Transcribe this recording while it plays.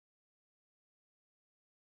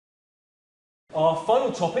Our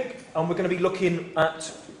final topic, and we're going to be looking at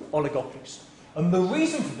oligopolies. And the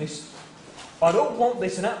reason for this, I don't want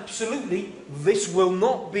this, and absolutely, this will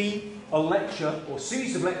not be a lecture or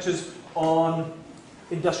series of lectures on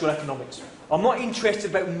industrial economics. I'm not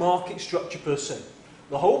interested about market structure per se.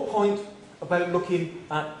 The whole point about looking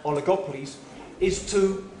at oligopolies is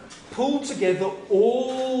to pull together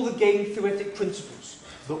all the game theoretic principles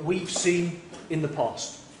that we've seen in the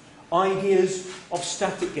past. Ideas of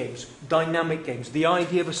static games, dynamic games, the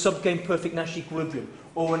idea of a sub-game perfect Nash equilibrium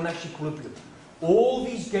or a Nash equilibrium. All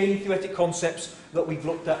these game theoretic concepts that we've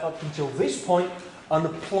looked at up until this point, and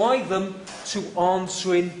apply them to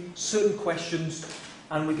answering certain questions,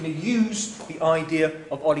 and we're going to use the idea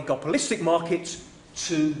of oligopolistic markets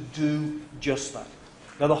to do just that.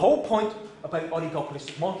 Now, the whole point about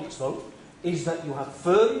oligopolistic markets, though, is that you have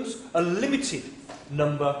firms, a limited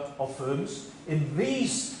number of firms, in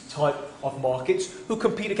these type of markets who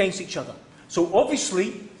compete against each other. So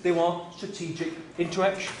obviously there are strategic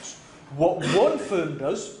interactions. What one firm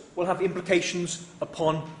does will have implications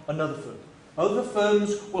upon another firm. Other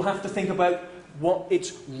firms will have to think about what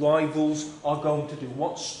its rivals are going to do,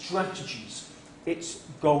 what strategies it's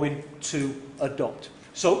going to adopt.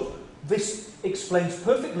 So this explains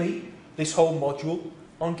perfectly this whole module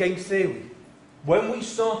on game theory. When we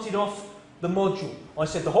started off the module, I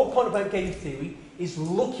said the whole point about game theory is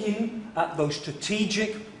looking at those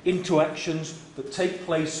strategic interactions that take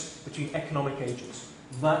place between economic agents.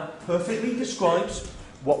 That perfectly describes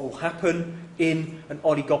what will happen in an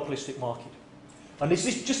oligopolistic market. And this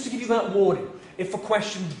is just to give you that warning. If a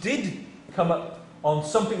question did come up on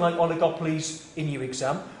something like oligopolies in your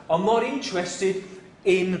exam, I'm not interested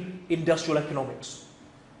in industrial economics.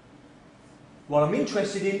 What I'm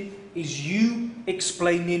interested in is you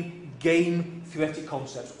explaining game theoretic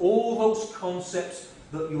concepts, all those concepts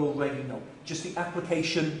that you already know, just the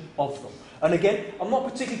application of them. And again, I'm not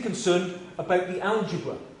particularly concerned about the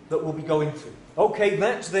algebra that we'll be going through. Okay,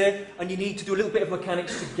 that's there, and you need to do a little bit of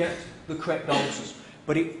mechanics to get the correct answers.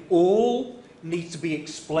 But it all needs to be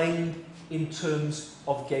explained in terms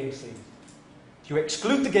of game theory. If you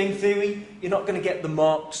exclude the game theory, you're not going to get the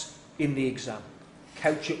marks in the exam.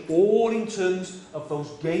 Couch it all in terms of those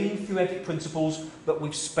game theoretic principles that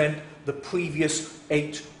we've spent the previous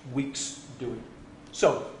 8 weeks doing.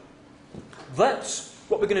 So, that's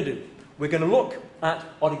what we're going to do. We're going to look at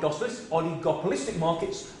oligopolistic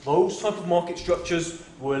markets, those type of market structures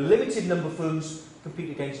where a limited number of firms compete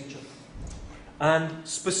against each other. And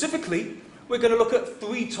specifically, we're going to look at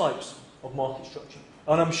 3 types of market structure.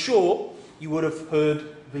 And I'm sure you would have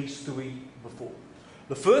heard these 3 before.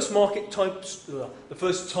 The first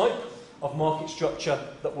type of market structure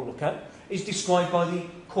that we'll look at is described by the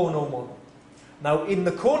Cournot model. Now, in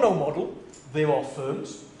the Cournot model, there are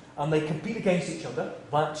firms, and they compete against each other.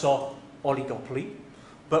 That's our oligopoly.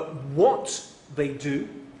 But what they do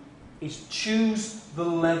is choose the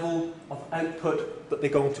level of output that they're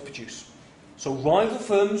going to produce. So rival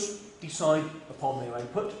firms decide upon their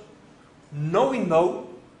output, knowing, though,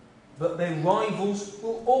 that their rivals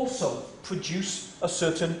will also produce a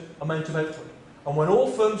certain amount of output. And when all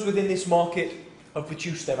firms within this market have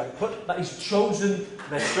produced their output, that is, chosen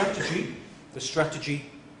their strategy, the strategy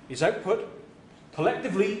is output.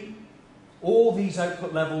 Collectively, all these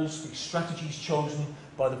output levels, these strategies chosen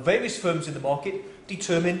by the various firms in the market,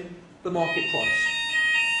 determine the market price.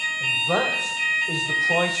 And that is the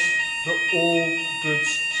price that all goods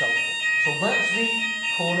sell for. So that's the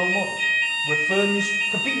Cournot model, where firms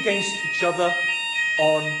compete against each other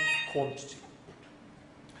on quantity.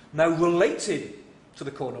 Now, related to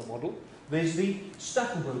the Cournot model, there's the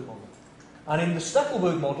Stackelberg model. And in the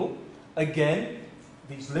Stackelberg model, again,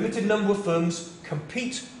 these limited number of firms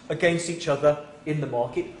compete against each other in the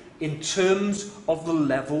market in terms of the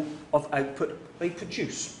level of output they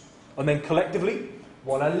produce. And then collectively,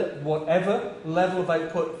 whatever level of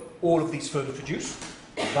output all of these firms produce,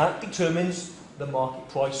 that determines the market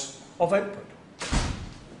price of output.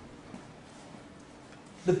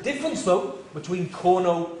 The difference, though, between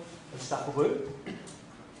Cournot and Stackelberg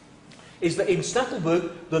is that in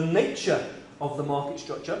Stackelberg, the nature of the market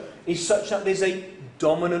structure is such that there's a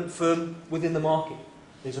dominant firm within the market.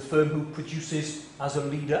 There's a firm who produces as a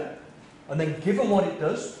leader, and then given what it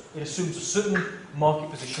does, it assumes a certain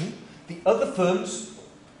market position. The other firms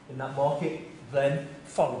in that market then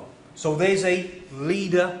follow. So there's a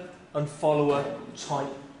leader and follower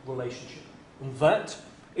type relationship. And that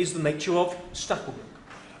is the nature of Stackelberg.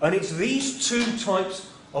 And it's these 2 types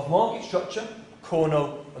of market structure,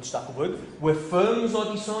 Cournot and Stackelberg, where firms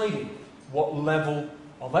are deciding what level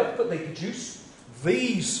of output they produce.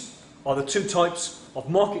 These are the 2 types of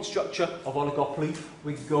market structure of oligopoly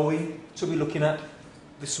we're going to be looking at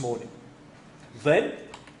this morning. Then,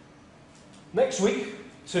 next week,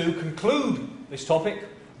 to conclude this topic,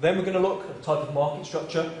 then we're going to look at the type of market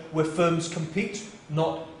structure where firms compete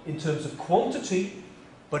not in terms of quantity,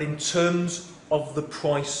 but in terms of the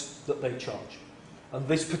price that they charge. And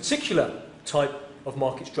this particular type of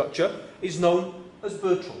market structure is known as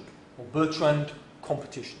Bertrand, or Bertrand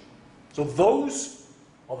competition. So those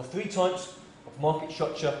are the three types of market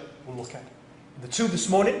structure we'll look at. The two this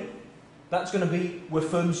morning, that's going to be where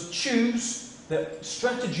firms choose, their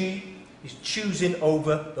strategy is choosing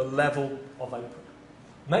over the level of output.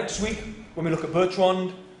 Next week, when we look at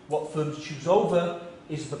Bertrand, what firms choose over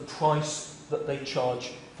is the price that they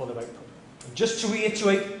charge for their output. And just to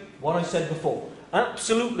reiterate what I said before,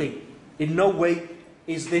 absolutely, in no way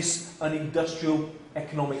is this an industrial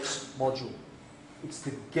economics module. It's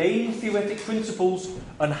the game theoretic principles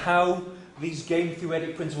and how these game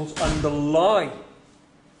theoretic principles underlie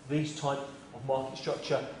these type of market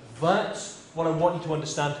structure. That's what I want you to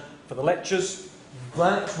understand for the lectures.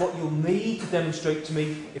 That's what you'll need to demonstrate to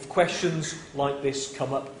me if questions like this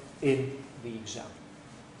come up in the exam.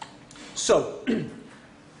 So,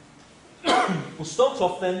 we'll start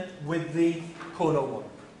off then with the Cournot model.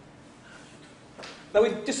 Now,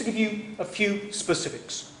 just to give you a few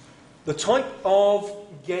specifics. The type of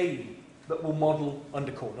game that we'll model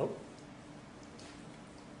under Cournot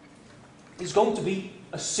is going to be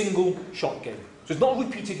a single shot game. So it's not a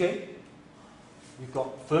repeater game. We've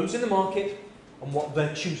got firms in the market, and what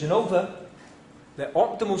they're choosing over, their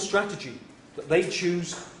optimal strategy that they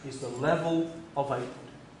choose is the level of output.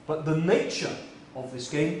 But the nature of this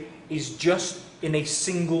game is just in a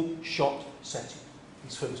single shot setting.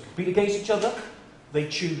 These firms compete against each other, they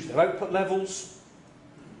choose their output levels,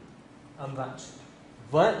 and that's it.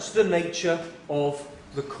 That's the nature of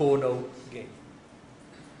the Cournot game.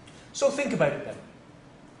 So think about it then.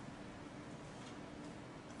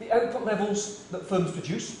 The output levels that firms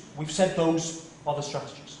produce, we've said those are the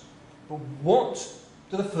strategies. But what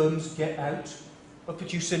do the firms get out of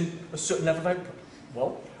producing a certain level of output?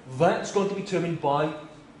 Well, that's going to be determined by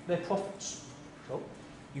their profits. So,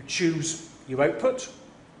 you choose your output,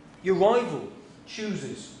 your rival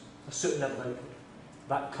chooses a certain level of output.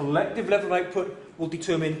 That collective level of output will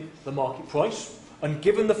determine the market price, and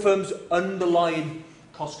given the firm's underlying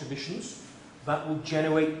cost conditions, that will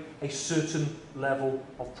generate a certain level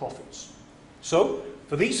of profits. So,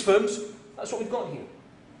 for these firms, that's what we've got here.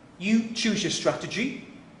 You choose your strategy,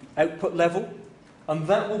 the output level, and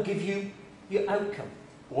that will give you your outcome,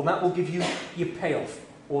 or that will give you your payoff,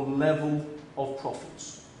 or level of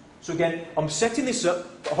profits. So again, I'm setting this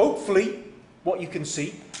up, but hopefully what you can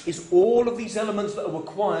see is all of these elements that are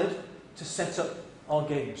required to set up our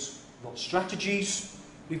games. We've got strategies,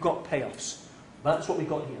 we've got payoffs. That's what we've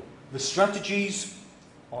got here. The strategies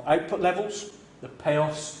are output levels, the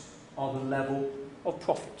payoffs are the level of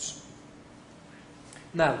profits.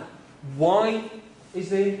 Now, why is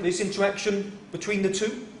there this interaction between the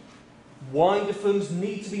two? Why do firms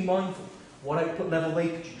need to be mindful what output level they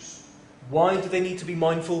produce? Why do they need to be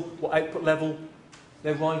mindful what output level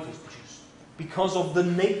their rivals produce? Because of the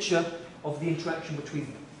nature of the interaction between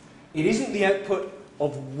them. It isn't the output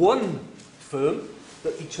of one firm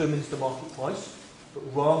that determines the market price, but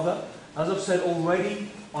rather, as I've said already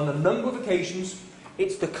on a number of occasions,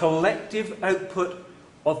 it's the collective output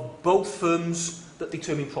of both firms that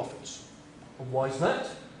determine profits. And why is that?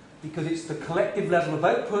 Because it's the collective level of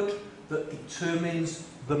output that determines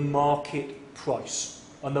the market price.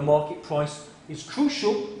 And the market price is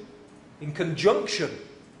crucial in conjunction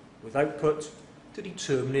with output to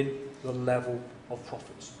determining the level of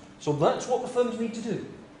profits. So that's what the firms need to do.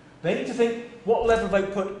 They need to think, what level of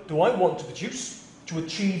output do I want to produce to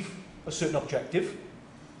achieve a certain objective,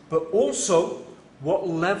 but also what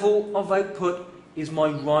level of output is my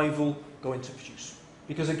rival going to produce.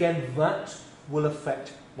 Because again, that will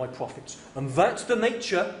affect my profits. And that's the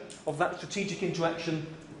nature of that strategic interaction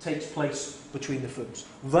that takes place between the firms.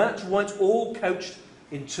 That's why it's all couched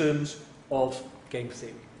in terms of game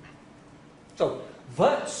theory. So,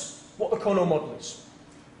 that's what the Cournot model is.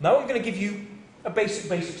 Now I'm going to give you a basic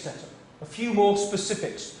setup. A few more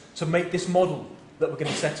specifics to make this model that we're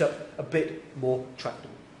going to set up a bit more tractable.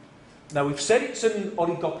 Now we've said it's an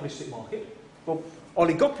oligopolistic market. Well,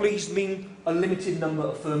 oligopolies mean a limited number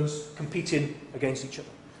of firms competing against each other.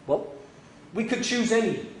 Well, we could choose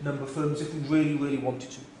any number of firms if we really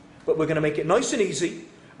wanted to. But we're going to make it nice and easy,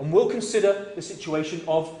 and we'll consider the situation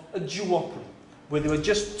of a duopoly, where there are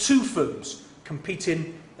just two firms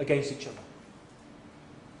competing against each other.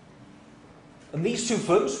 And these two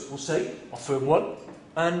firms, we'll say, are Firm 1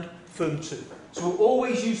 and Firm 2. So we'll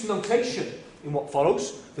always use notation in what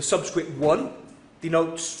follows. The subscript 1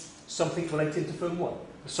 denotes something relating to firm 1.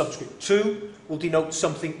 The subscript 2 will denote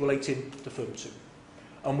something relating to firm 2.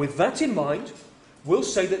 And with that in mind, we'll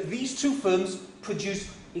say that these two firms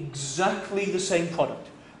produce exactly the same product.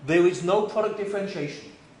 There is no product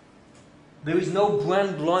differentiation. There is no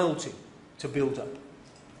brand loyalty to build up.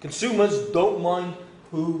 Consumers don't mind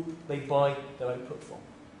who they buy their output from.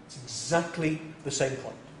 It's exactly the same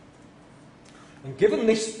product. And given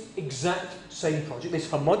this exact same project, this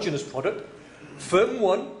homogeneous product, firm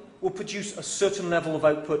 1 will produce a certain level of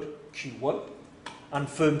output Q1, and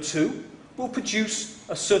firm 2 will produce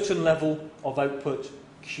a certain level of output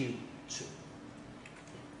Q2.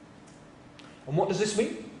 And what does this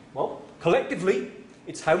mean? Well, collectively,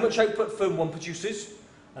 it's how much output firm 1 produces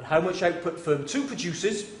and how much output firm 2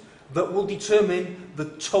 produces that will determine the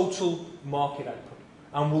total market output.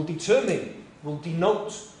 And will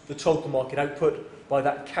denote the total market output by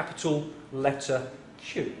that capital letter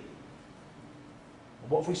Q. And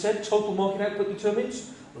what have we said total market output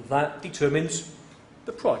determines? Well, that determines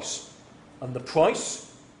the price. And the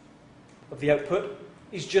price of the output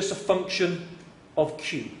is just a function of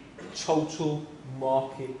Q, total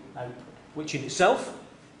market output, which in itself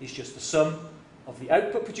is just the sum of the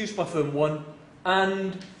output produced by firm 1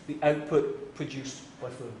 and the output produced by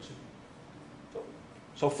firm 2.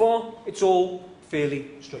 So far, it's all fairly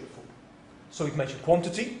straightforward. So we've mentioned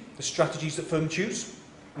quantity, the strategies that firms choose.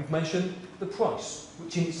 We've mentioned the price,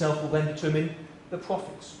 which in itself will then determine the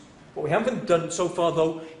profits. What we haven't done so far,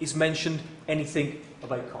 though, is mentioned anything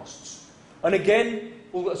about costs. And again,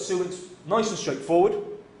 we'll assume it's nice and straightforward.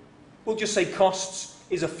 We'll just say costs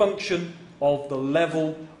is a function of the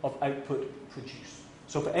level of output produced.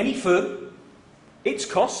 So for any firm, its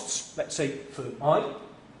costs, let's say firm I,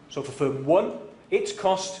 so for firm 1, its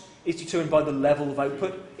cost is determined by the level of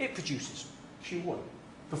output it produces, Q1.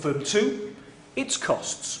 For firm 2, its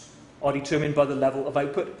costs are determined by the level of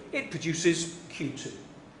output it produces, Q2.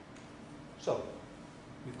 So,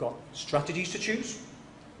 we've got strategies to choose,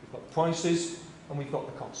 we've got prices, and we've got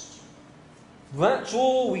the costs. That's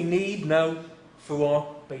all we need now for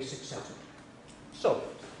our basic setup. So,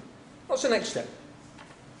 what's the next step?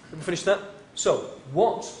 Have we finished that? So,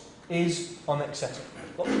 what is our next setup?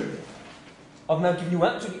 Well, I've now given you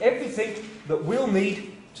absolutely everything that we'll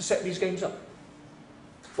need to set these games up.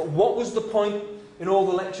 But what was the point in all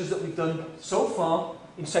the lectures that we've done so far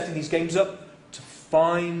in setting these games up? To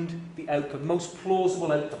find the outcome, the most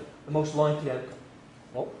plausible outcome, the most likely outcome.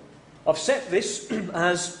 Well, I've set this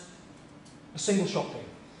as a single shot game,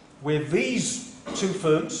 where these two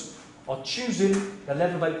firms are choosing their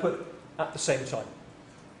level of output at the same time.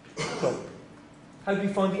 So, how do we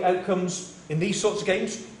find the outcomes in these sorts of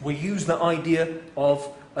games? We use the idea of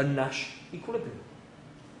a Nash equilibrium.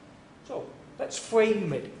 So, let's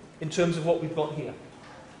frame it in terms of what we've got here.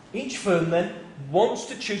 Each firm then wants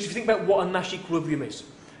to choose, if you think about what a Nash equilibrium is,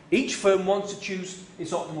 each firm wants to choose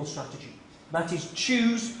its optimal strategy. That is,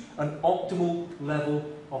 choose an optimal level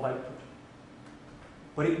of output.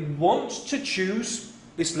 But it wants to choose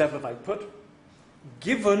this level of output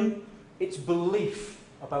given its belief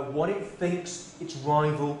about what it thinks its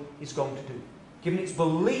rival is going to do. Given its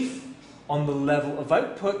belief on the level of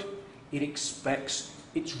output it expects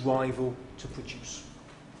its rival to produce.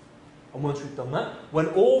 And once we've done that, when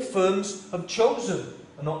all firms have chosen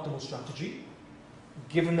an optimal strategy,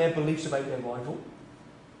 given their beliefs about their rival,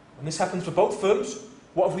 and this happens for both firms,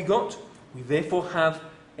 what have we got? We therefore have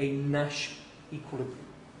a Nash equilibrium,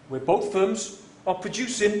 where both firms are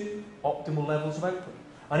producing optimal levels of output.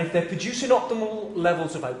 And if they're producing optimal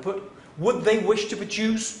levels of output, would they wish to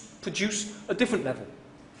produce a different level?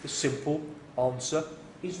 The simple answer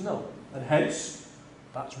is no. And hence,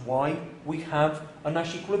 that's why we have a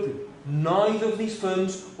Nash equilibrium. Neither of these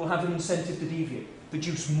firms will have an incentive to deviate,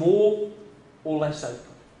 produce more or less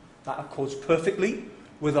output. That accords perfectly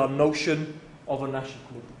with our notion of a Nash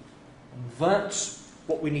equilibrium. And that's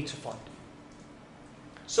what we need to find.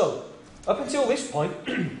 So, up until this point,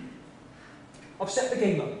 I've set the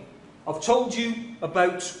game up. I've told you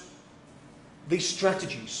about these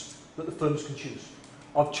strategies that the firms can choose.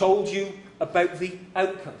 I've told you about the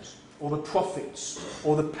outcomes, or the profits,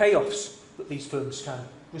 or the payoffs that these firms can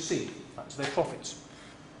receive. That's their profits.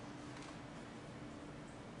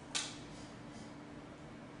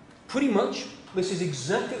 Pretty much, this is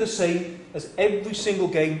exactly the same as every single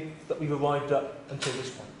game that we've arrived at until this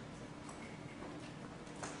point.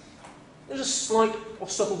 There's a slight or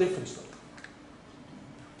subtle difference though.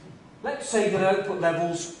 Let's say that output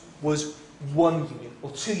levels was 1 unit, or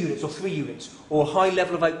 2 units, or 3 units, or a high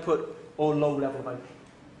level of output, or a low level of output.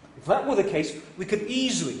 If that were the case, we could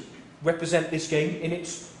easily represent this game in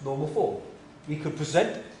its normal form. We could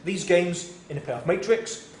present these games in a payoff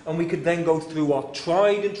matrix, and we could then go through our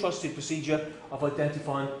tried and trusted procedure of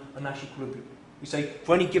identifying a Nash equilibrium. We say,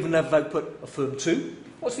 for any given level of output of firm 2,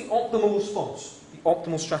 what's the optimal response, the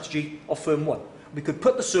optimal strategy of firm 1? We could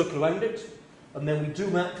put the circle around it, and then we do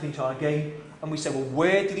that for the entire game, and we say, well,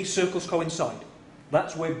 where do these circles coincide?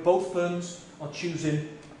 That's where both firms are choosing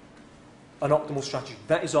an optimal strategy.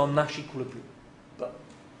 That is our Nash equilibrium. But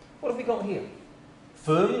what have we got here?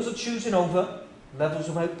 Firms are choosing over levels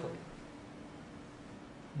of output.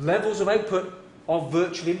 Levels of output are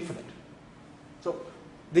virtually infinite. So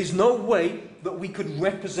there's no way that we could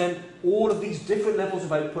represent all of these different levels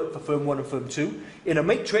of output for firm 1 and firm 2 in a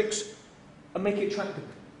matrix and make it tractable.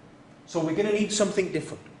 So we're going to need something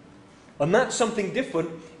different. And that something different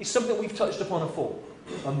is something we've touched upon before.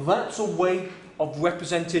 And that's a way of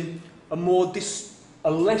representing a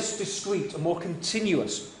less discrete, a more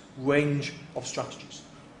continuous range of strategies.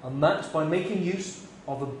 And that's by making use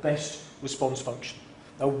of a best response function.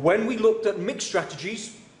 Now, when we looked at mixed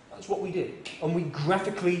strategies, that's what we did. And we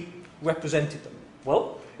graphically represented them.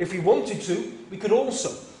 Well, if we wanted to, we could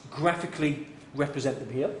also graphically represent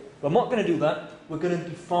them here. But I'm not going to do that. We're going to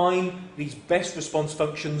define these best response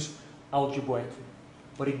functions algebraically.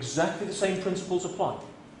 But exactly the same principles apply.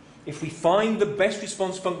 If we find the best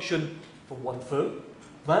response function for one firm,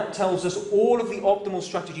 that tells us all of the optimal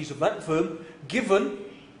strategies of that firm, given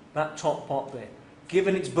that top part there,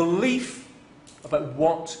 given its belief about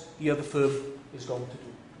what the other firm is going to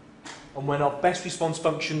do. And when our best response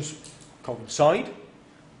functions coincide,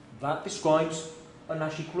 that describes a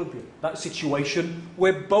Nash equilibrium, that situation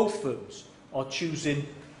where both firms are choosing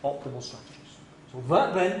optimal strategies. So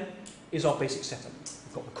that then is our basic setup.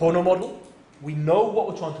 We've got the Cournot model, we know what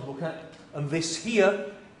we're trying to look at, and this here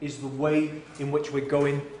is the way in which we're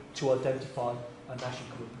going to identify a Nash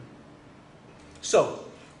equilibrium. So,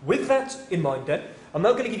 with that in mind then, I'm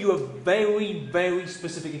now going to give you a very, very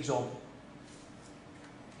specific example.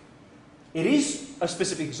 It is a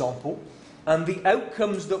specific example, and the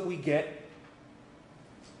outcomes that we get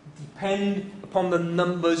depend upon the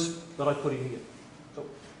numbers that I put in here. So,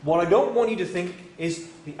 what I don't want you to think is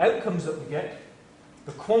the outcomes that we get,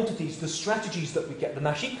 the quantities, the strategies that we get, the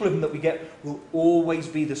Nash equilibrium that we get will always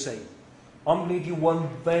be the same. I'm going to give you one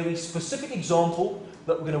very specific example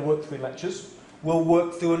that we're going to work through in lectures. We'll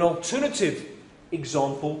work through an alternative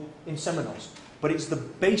example in seminars. But it's the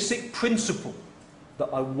basic principle that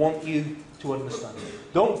I want you to understand.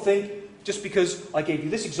 Don't think, just because I gave you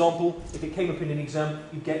this example, if it came up in an exam,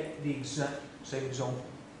 you get the exact same example.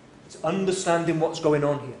 It's understanding what's going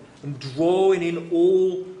on here and drawing in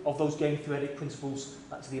all of those game theoretic principles.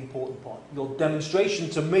 That's the important part. Your demonstration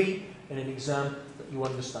to me in an exam that you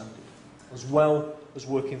understand it, as well as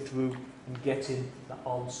working through and getting the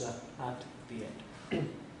answer at the end.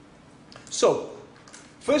 So,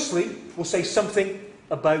 firstly, we'll say something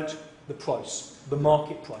about the price, the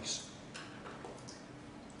market price.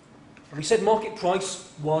 And we said market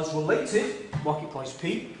price was related, market price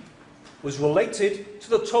P, was related to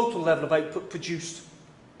the total level of output produced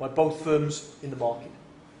by both firms in the market.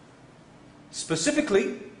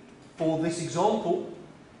 Specifically, for this example,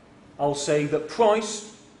 I'll say that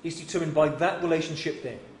price is determined by that relationship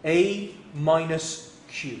there, A minus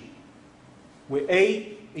Q, where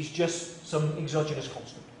A is just some exogenous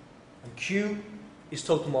constant, and Q is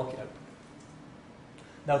total market output.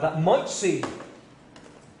 Now that might seem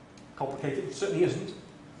complicated, it certainly isn't.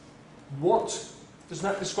 What does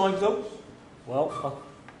that describe though? Well,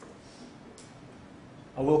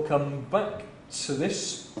 I will come back to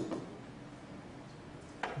this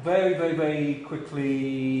very, very, very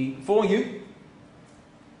quickly for you.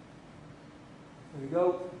 There we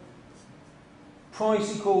go.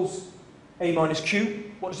 Price equals A minus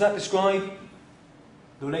Q. What does that describe?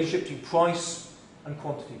 The relationship between price and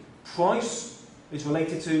quantity. Price is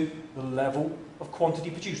related to the level of quantity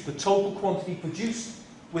produced, the total quantity produced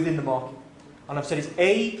within the market. And I've said it's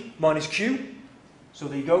A minus Q. So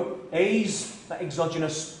there you go. A's that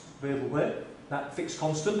exogenous variable there, that fixed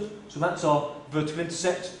constant. So that's our vertical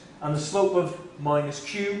intercept. And the slope of minus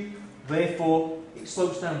Q, therefore, it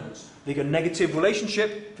slopes downwards. They get a negative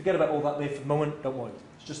relationship. Forget about all that there for the moment. Don't worry.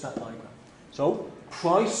 It's just that diagram. So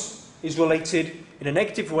price is related in a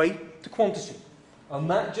negative way to quantity. And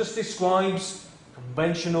that just describes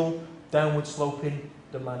conventional downward sloping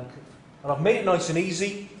demand curve. And I've made it nice and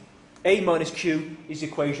easy. A minus Q is the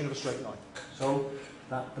equation of a straight line. So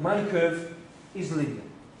that demand curve is linear,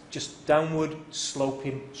 just downward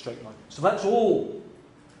sloping straight line. So that's all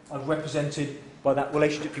I've represented by that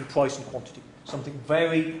relationship between price and quantity. Something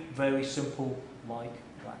very, very simple like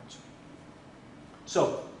that.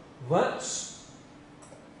 So That's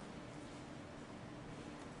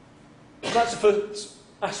the first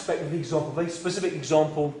aspect of the example, a very specific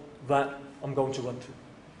example that I'm going to run through.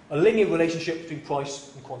 A linear relationship between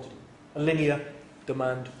price and quantity. A linear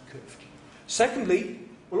demand curve. Secondly,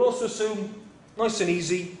 we'll also assume, nice and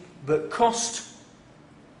easy, that cost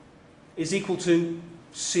is equal to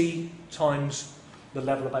C times the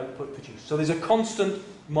level of output produced. So there's a constant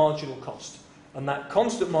marginal cost, and that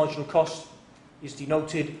constant marginal cost is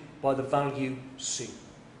denoted by the value C.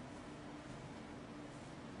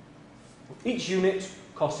 Each unit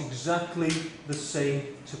costs exactly the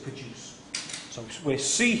same to produce. So where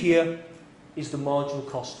C here is the marginal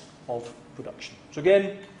cost of production. So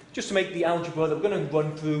again, just to make the algebra that we're going to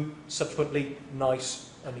run through subsequently nice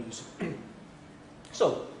and easy.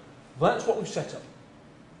 So that's what we've set up.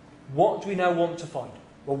 What do we now want to find?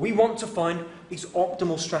 Well, we want to find these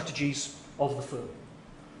optimal strategies of the firm.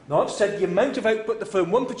 Now, I've said the amount of output the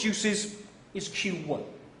firm 1 produces is Q1.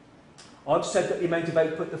 I've said that the amount of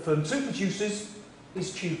output the firm 2 produces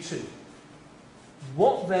is Q2.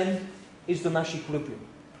 What then is the Nash equilibrium?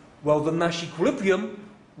 Well, the Nash equilibrium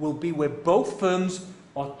will be where both firms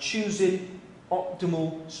are choosing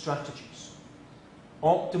optimal strategies,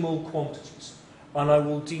 optimal quantities. And I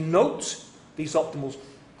will denote these optimal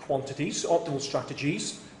quantities, optimal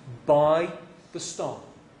strategies, by the star.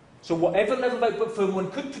 So whatever level of output firm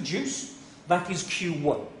 1 could produce, that is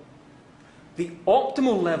Q1. The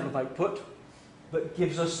optimal level of output that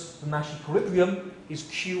gives us the Nash equilibrium is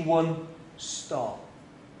Q1 star.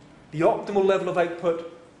 The optimal level of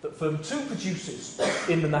output that firm 2 produces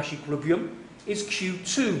in the Nash equilibrium is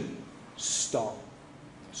Q2 star.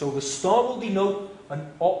 So the star will denote an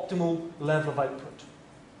optimal level of output.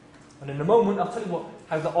 And in a moment, I'll tell you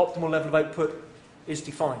how the optimal level of output is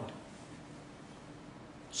defined.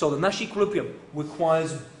 So the Nash equilibrium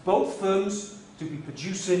requires both firms to be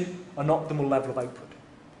producing an optimal level of output.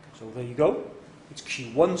 So there you go. It's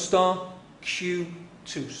Q1 star,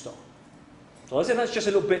 Q2 star. So I say that's just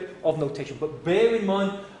a little bit of notation, but bear in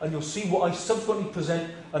mind, and you'll see what I subsequently present,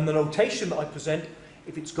 and the notation that I present,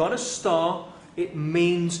 if it's got a star, it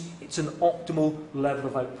means it's an optimal level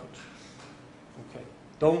of output. Okay,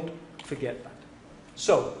 don't forget that.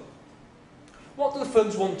 So, what do the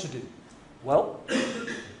firms want to do? Well,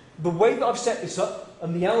 the way that I've set this up,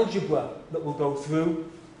 and the algebra that we'll go through,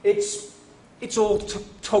 it's all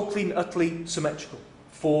totally and utterly symmetrical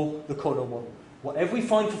for the Cournot model. Whatever we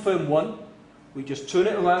find for firm 1, we just turn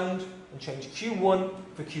it around and change Q1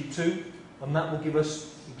 for Q2, and that will give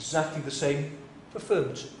us exactly the same for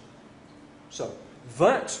firm 2. So,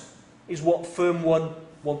 that is what firm 1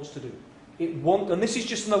 wants to do. And this is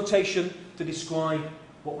just notation to describe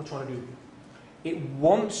what we're trying to do. It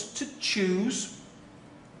wants to choose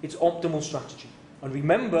its optimal strategy. And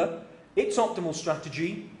remember, its optimal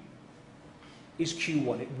strategy is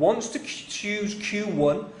Q1. It wants to choose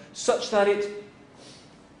Q1 such that it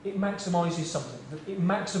maximises something. It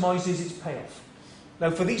maximises its payoff. Now,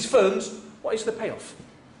 for these firms, what is the payoff?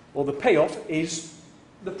 Well, the payoff is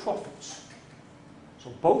the profits. So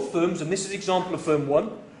both firms, and this is an example of firm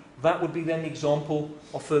 1, that would be then the example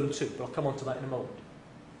of firm 2, but I'll come on to that in a moment.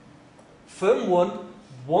 Firm 1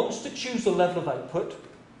 wants to choose the level of output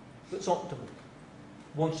that's optimal.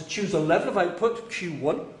 Wants to choose a level of output,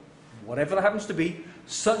 Q1, whatever that happens to be,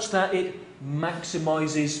 such that it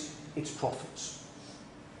maximises its profits.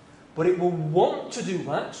 But it will want to do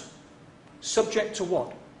that subject to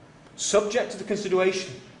what? Subject to the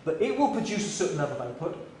consideration that it will produce a certain level of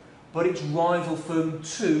output, but its rival firm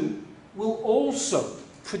 2 will also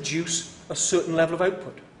produce a certain level of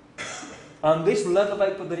output. And this level of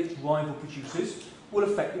output that its rival produces will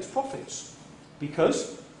affect its profits,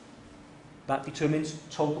 because that determines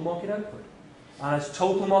total market output. And as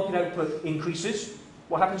total market output increases,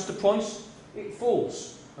 what happens to price? It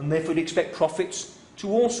falls. And therefore you expect profits to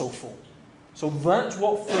also fall. So that's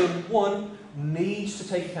what firm 1 needs to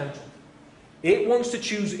take account of. It wants to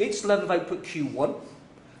choose its level of output Q1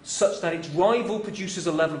 such that its rival produces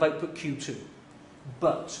a level of output Q2.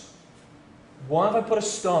 But why have I put a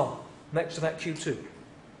star next to that Q2?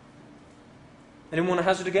 Anyone want to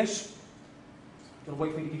hazard a guess? Got to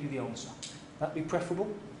wait for me to give you the answer. That'd be preferable.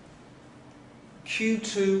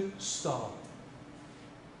 Q2 star.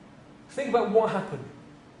 Think about what happened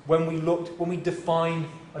when we defined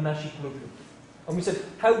a Nash equilibrium. And we said,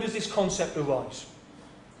 how does this concept arise?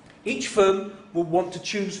 Each firm will want to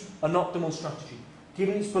choose an optimal strategy,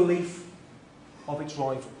 given its belief of its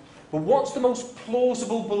rival. But what's the most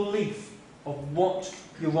plausible belief of what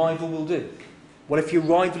your rival will do? Well, if your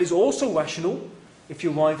rival is also rational, if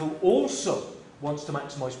your rival also wants to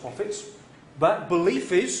maximise profits, that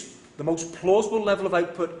belief is the most plausible level of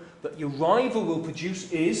output that your rival will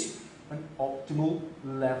produce is an optimal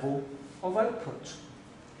level of output.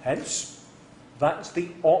 Hence, that's the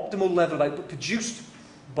optimal level of output produced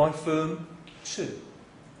by firm 2.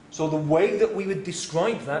 So the way that we would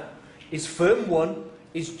describe that is firm 1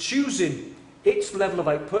 is choosing its level of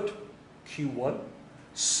output, Q1,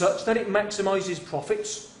 such that it maximises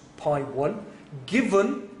profits, pi 1,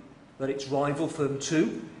 given that its rival firm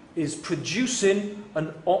 2 is producing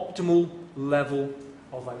an optimal level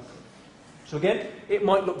of output. So again, it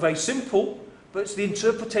might look very simple, but it's the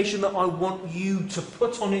interpretation that I want you to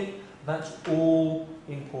put on it that's all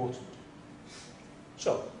important.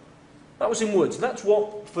 So, that was in words. That's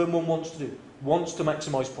what firm 1 wants to do. Wants to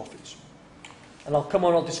maximise profits. And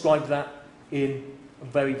I'll describe that in a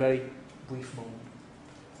very, very brief moment.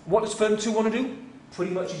 What does firm 2 want to do?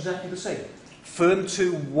 Pretty much exactly the same. Firm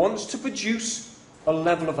 2 wants to produce a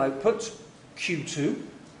level of output, Q2,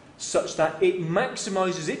 such that it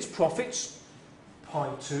maximises its profits, pi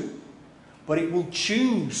 2, but it will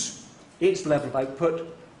choose its level of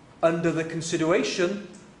output under the consideration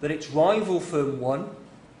that its rival firm 1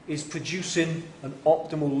 is producing an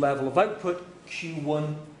optimal level of output,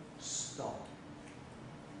 Q1 star.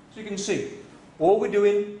 So you can see, all we're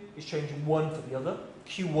doing is changing one for the other,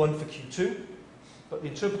 Q1 for Q2, but the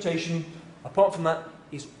interpretation, apart from that,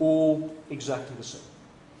 is all exactly the same.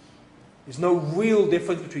 There's no real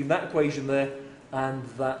difference between that equation there and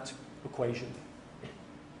that equation.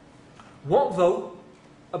 What, though,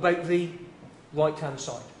 about the right-hand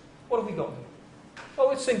side? What have we got here? Well,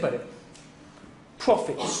 let's think about it.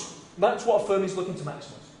 Profits. That's what a firm is looking to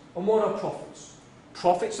maximise. And what are profits?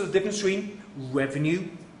 Profits are the difference between revenue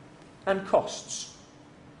and costs.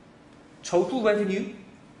 Total revenue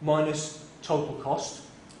minus total cost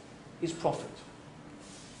is profit.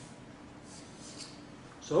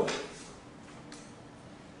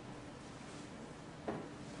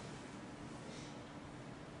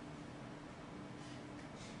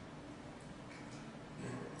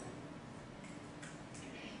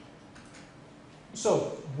 So,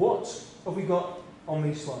 what have we got on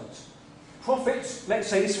these slides? Profits, let's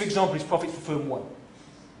say this, for example, is profit for firm 1.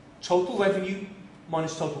 Total revenue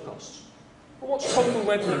minus total costs. Well, what's total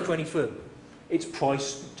revenue for any firm? It's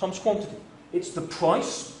price times quantity. It's the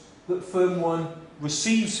price that firm 1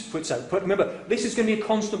 receives for its output. Remember, this is going to be a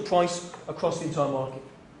constant price across the entire market.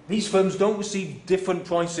 These firms don't receive different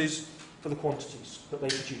prices for the quantities that they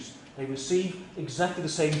produce. They receive exactly the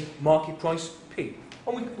same market price, P.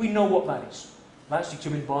 And we know what that is. That's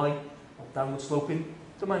determined by a downward sloping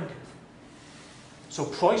demand curve. So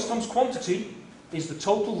price times quantity is the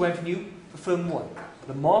total revenue for firm 1.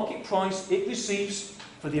 The market price it receives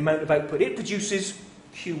for the amount of output it produces,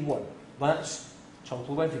 Q1. That's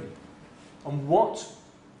total revenue. And what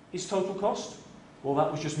is total cost? Well,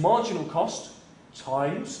 that was just marginal cost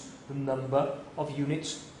times the number of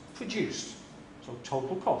units produced. So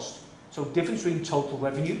total cost. So difference between total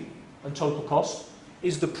revenue and total cost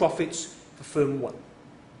is the profits for firm 1.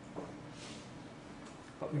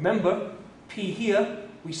 But remember, P here,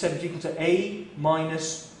 we said is equal to A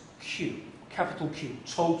minus Q, capital Q,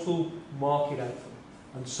 total market output.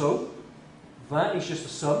 And so, that is just the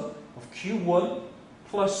sum of Q1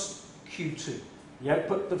 plus Q2. The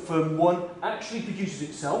output that firm 1 actually produces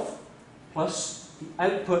itself, plus the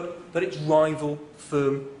output that its rival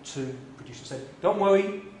firm 2 produces. So don't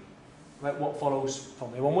worry about what follows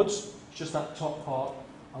from there onwards. It's just that top part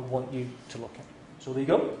I want you to look at. So there you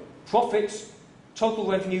go. Profits, total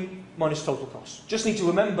revenue minus total cost. Just need to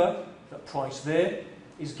remember that price there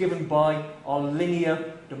is given by our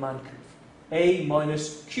linear demand curve. A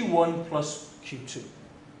minus Q1 plus Q2.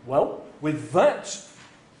 Well, with that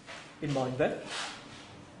in mind then,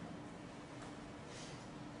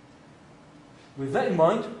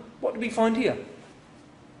 what do we find here?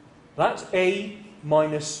 That's A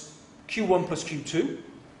minus Q1 plus Q2.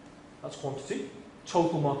 That's quantity.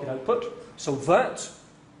 Total market output. So that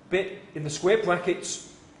bit in the square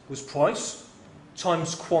brackets was price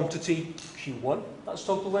times quantity Q1. That's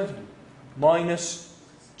total revenue. Minus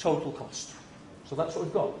total cost. So that's what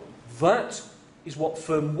we've got. That is what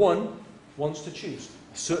firm 1 wants to choose.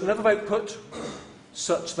 A certain level of output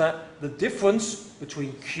such that the difference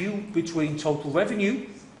between total revenue,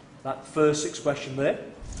 that first expression there,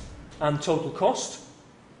 and total cost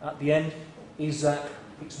at the end is at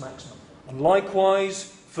its maximum. And likewise,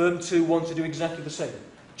 firm 2 wants to do exactly the same.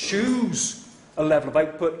 Choose a level of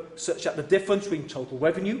output such that the difference between total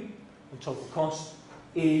revenue and total cost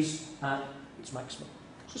is at its maximum.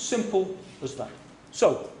 It's as simple as that.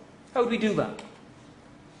 So, how do we do that?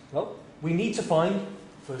 Well, we need to find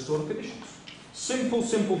first order conditions.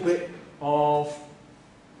 Simple bit of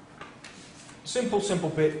Simple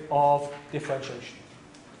bit of differentiation.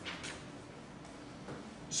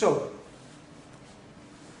 So,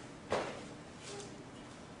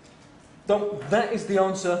 that is the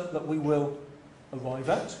answer that we will arrive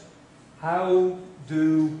at. How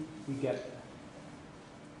do we get there?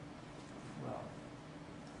 Well,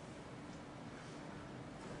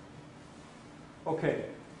 okay,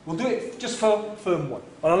 we'll do it just for firm 1.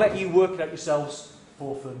 And I'll let you work it out yourselves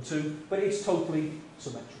for firm 2, but it's totally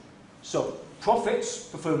symmetrical. So, profits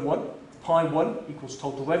for firm 1, pi 1 equals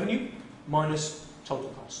total revenue minus total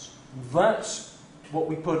costs. That's what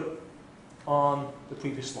we put on the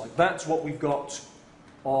previous slide. That's what we've got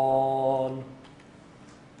on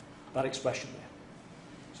that expression there.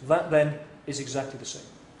 So that then is exactly the same.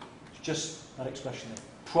 It's just that expression there.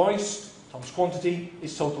 Price times quantity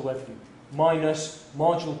is total revenue minus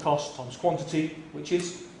marginal cost times quantity, which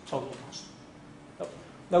is total cost.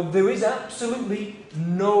 Now, there is absolutely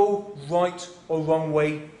no right or wrong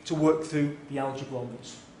way to work through the algebra on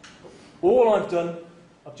this. All I've done,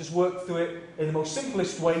 I've just worked through it in the most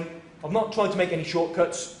simplest way. I've not tried to make any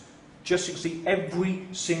shortcuts, just so you see every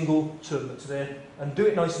single term that's there, and do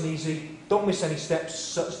it nice and easy. Don't miss any steps,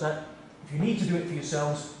 such that if you need to do it for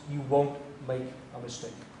yourselves, you won't make a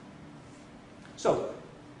mistake. So,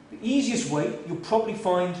 the easiest way you'll probably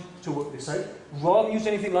find to work this out, rather than use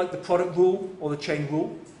anything like the product rule or the chain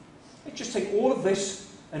rule, is just take all of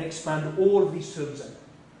this and expand all of these terms out.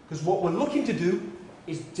 Because what we're looking to do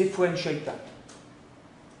is differentiate that.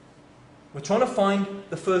 We're trying to find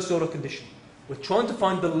the first order condition. We're trying to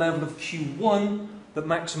find the level of Q1 that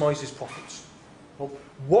maximises profits. Well,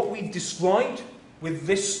 what we've described with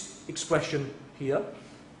this expression here,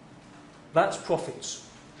 that's profits.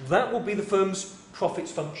 That will be the firm's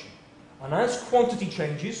profits function. And as quantity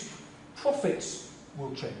changes, profits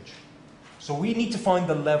will change. So we need to find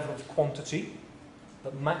the level of quantity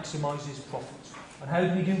that maximises profits. And how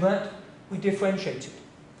do we do that? We differentiate it.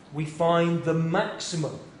 We find the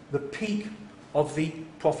maximum, the peak of the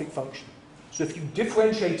profit function. So if you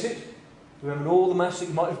differentiate it, remember all the maths that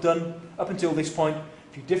you might have done up until this point,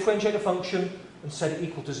 if you differentiate a function and set it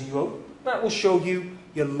equal to 0, that will show you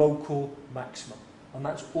your local maximum. And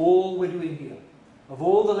that's all we're doing here. Of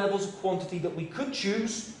all the levels of quantity that we could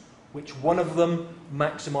choose, which one of them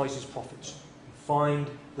maximises profits? We find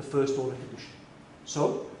the first order condition.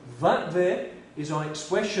 So that there is our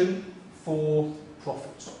expression for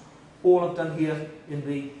profits. All I've done here in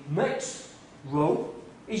the next row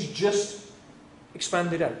is just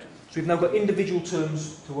expand it out. So we've now got individual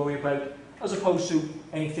terms to worry about, as opposed to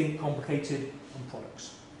anything complicated on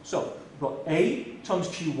products. So we've got A times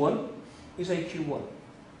Q1 is AQ1,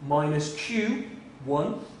 minus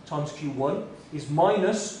Q1 times Q1 is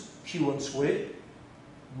minus Q1 squared,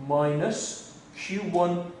 minus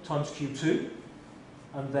Q1 times Q2,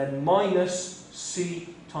 and then minus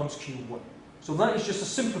C times Q1. So that is just a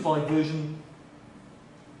simplified version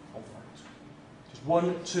of that. Just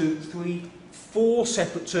 1, 2, 3, 4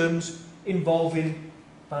 separate terms involving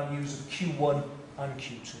values of Q1 and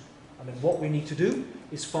Q2. And then what we need to do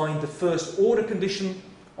is find the first order condition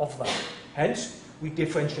of that. Hence, we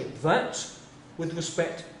differentiate that with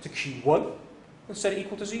respect to Q1 and set it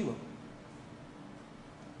equal to 0.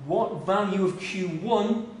 What value of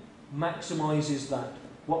Q1 maximises that?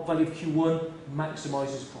 What value of Q1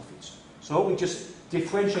 maximises profits? So we just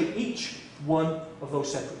differentiate each one of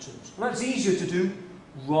those separate terms. And that's easier to do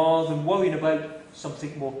rather than worrying about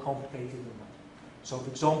something more complicated than that. So for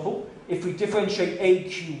example, if we differentiate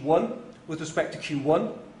AQ1 with respect to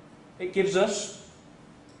Q1, it gives us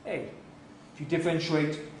A. If you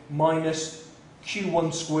differentiate minus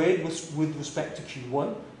Q1 squared with respect to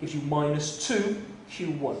Q1, gives you minus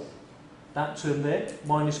 2Q1. That term there,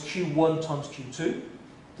 minus Q1 times Q2.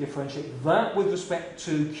 Differentiate that with respect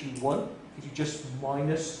to Q1, gives you just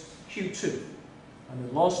minus Q2. And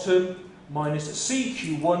the last term, minus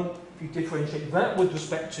CQ1, if you differentiate that with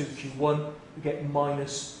respect to Q1, you get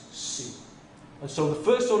minus C. And so the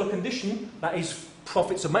first order condition, that is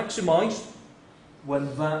profits are maximised,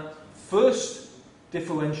 when that first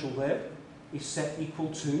differential there is set equal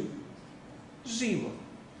to 0.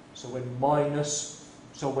 So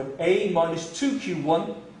when A minus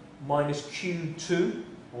 2Q1 minus Q2,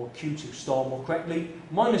 or Q2 star more correctly,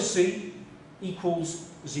 minus C equals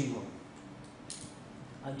 0.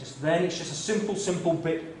 And then it's just a simple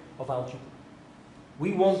bit of algebra.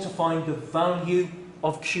 We want to find the value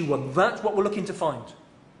of Q1. That's what we're looking to find.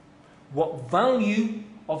 What value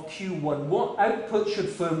of Q1, what output should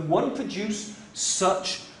firm 1 produce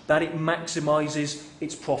such that it maximises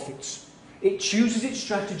its profits? It chooses its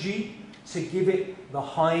strategy to give it the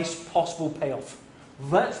highest possible payoff.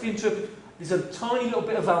 That's the interpretation. There's a tiny little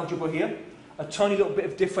bit of algebra here, a tiny little bit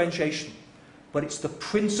of differentiation, but it's the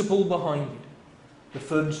principle behind it. The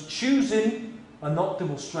firm's choosing an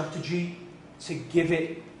optimal strategy to give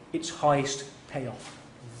it its highest payoff.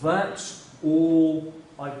 That's all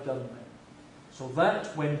I've done there. So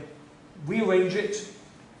that, when we arrange it,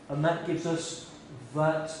 and that gives us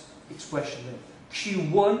that expression there.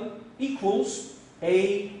 Q1 equals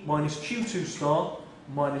A minus Q2 star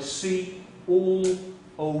minus C all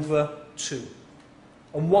over 2.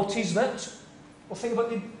 And what is that? Well, think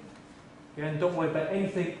about it. Again, don't worry about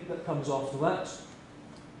anything that comes after that.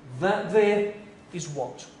 That there is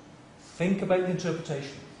what? Think about the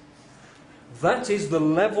interpretation. That is the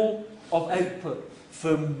level of output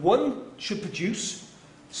firm 1 should produce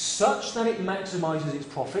such that it maximises its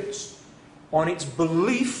profits on its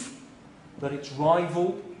belief that its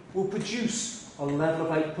rival will produce a level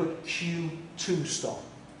of output Q2 star.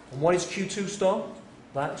 And what is Q2 star?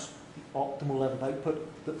 That's the optimal level of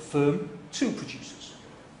output that firm 2 produces.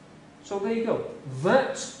 So there you go.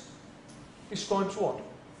 That describes what?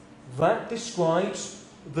 That describes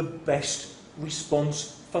the best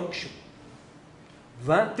response function.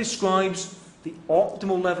 That describes the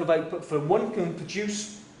optimal level of output firm 1 can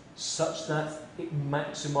produce such that it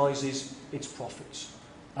maximises its profits.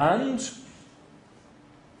 And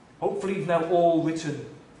hopefully you've now all written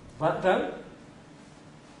that down.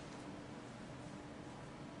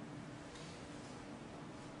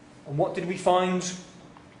 And what did we find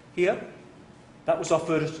here? That was our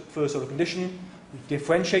first order condition. We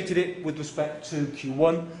differentiated it with respect to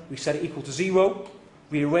Q1. We set it equal to 0.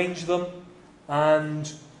 Rearranged them.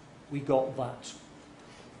 And we got that.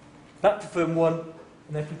 That for firm 1.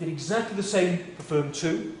 And if we did exactly the same for firm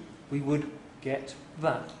 2, we would get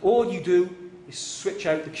that. All you do is switch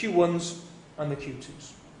out the Q1s and the Q2s.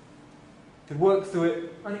 You could work through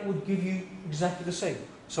it and it would give you exactly the same.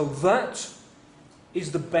 So that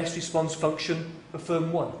is the best response function for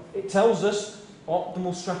firm 1. It tells us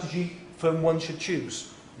optimal strategy firm 1 should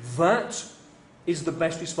choose. That is the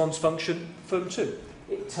best response function for firm 2.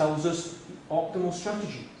 It tells us the optimal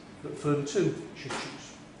strategy that firm 2 should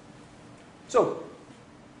choose. So,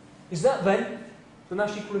 is that then the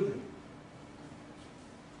Nash equilibrium?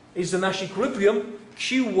 Is the Nash equilibrium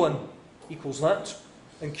Q1 equals that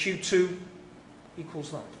and Q2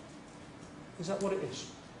 equals that? Is that what it is?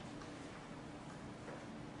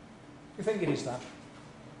 You think it is that?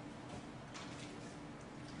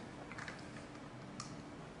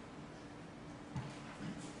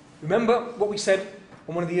 Remember what we said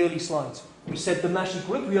on one of the early slides. We said the Nash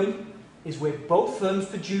equilibrium is where both firms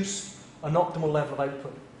produce an optimal level of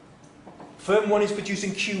output. Firm 1 is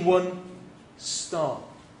producing Q1 star.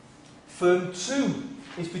 Firm 2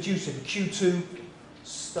 is producing Q2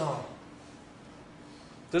 star.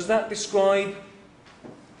 Does that describe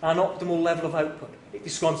an optimal level of output? It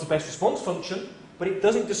describes the best response function, but it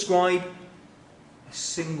doesn't describe a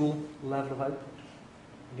single level of output.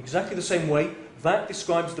 In exactly the same way, that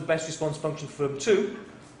describes the best response function for firm 2,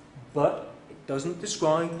 but it doesn't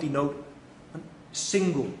denote a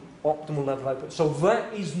single optimal level of output. So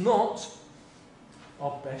that is not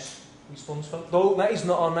our best response function, though that is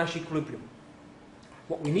not our Nash equilibrium.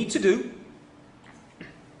 What we need to do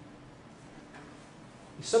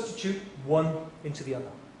is substitute one into the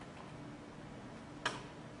other.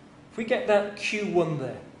 If we get that Q1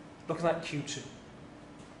 there, look at that Q2.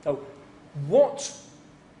 Now, what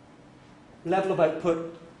level of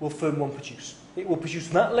output will firm 1 produce? It will produce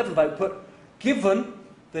that level of output given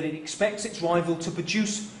that it expects its rival to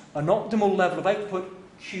produce an optimal level of output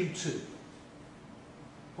Q2.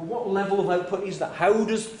 But what level of output is that? How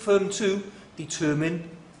does firm 2 determine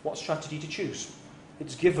what strategy to choose?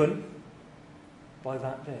 It's given by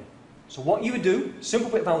that there. So what you would do, simple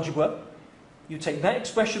bit of algebra, you take that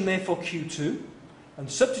expression there for Q2 and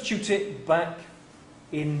substitute it back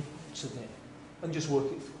into there and just work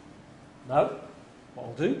it through. Now, what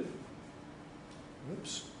I'll do,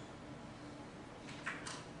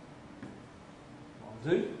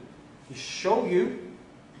 is show you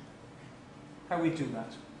how we do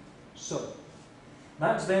that. So,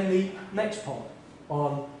 that's then the next part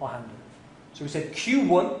on our handout. So we said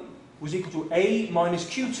Q1 was equal to A minus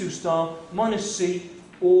Q2 star minus C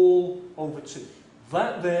all over 2.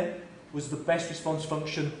 That there was the best response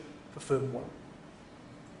function for firm 1.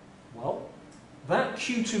 Well, that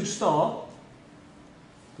Q2 star,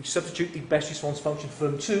 we substitute the best response function for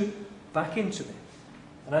firm 2 back into there.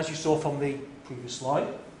 And as you saw from the previous slide,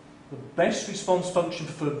 the best response function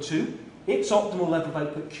for firm 2, its optimal level of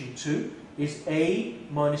output Q2, is A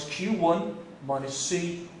minus Q1 minus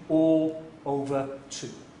C all over 2.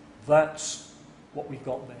 That's what we've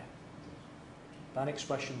got there. That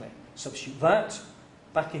expression there. Substitute that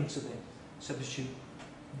back into there. substitute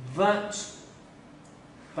that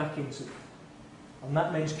back into it. And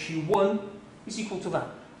that means Q1 is equal to that.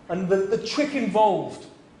 And the trick involved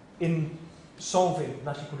in solving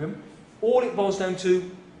that equilibrium, all it boils down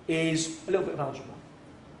to is a little bit of algebra.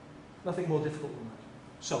 Nothing more difficult than that.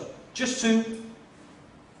 So, just to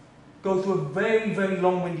go through a very, very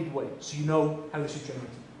long-winded way, so you know how this is generated.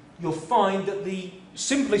 You'll find that the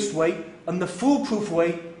simplest way and the foolproof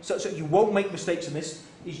way, such that you won't make mistakes in this,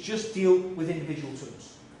 is just deal with individual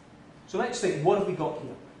terms. So let's think, what have we got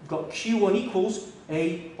here? We've got Q1 equals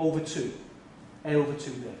A over 2. A over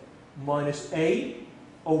 2 there. Minus A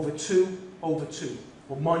over 2 over 2.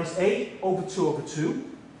 Well, minus A over 2 over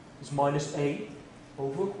 2 is minus A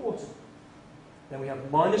over a quarter. Then we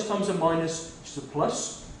have minus times a minus, which is a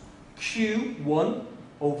plus. Q1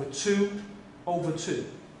 over 2 over 2.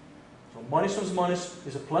 So minus times a minus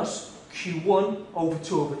is a plus. Q1 over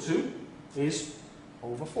 2 over 2 is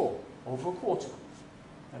over 4, over a quarter.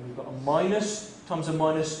 And we've got a minus times a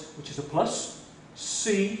minus, which is a plus.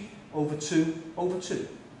 C over 2 over 2.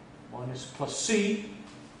 Minus plus C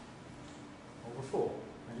over 4.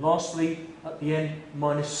 And lastly, at the end,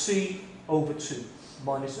 minus C over 2.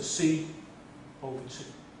 Minus a C over 2.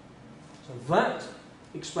 So that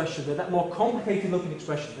expression there, that more complicated looking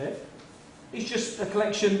expression there, is just a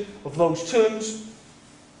collection of those terms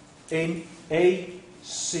in A,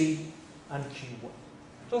 C and Q1.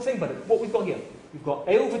 So think about it. What we've got here, we've got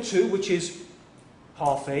A over 2, which is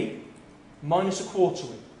half A, minus a quarter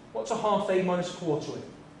A. What's a half A minus a quarter A?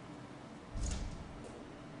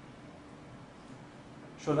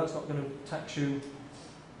 Sure, that's not going to tax you.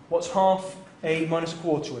 What's half A minus a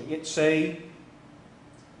quarter A? It's a...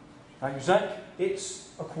 Thank you, Zach. It's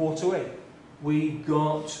a quarter A. We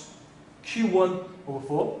got Q1 over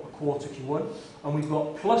 4, a quarter Q1, and we've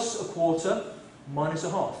got plus a quarter minus a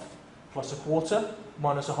half. Plus a quarter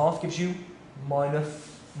minus a half gives you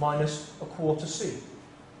minus a quarter C.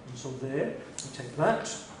 And so there, we take that.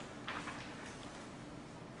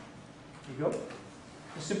 There you go.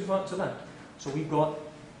 Let's simplify it to that. So we've got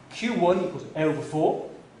Q1 equals A over 4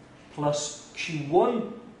 plus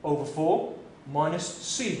Q1 over 4 minus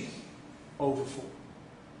C over 4.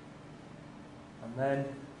 And then,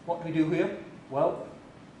 what do we do here? Well,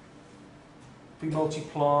 if we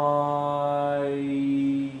multiply...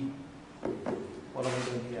 What are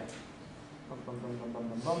we doing here?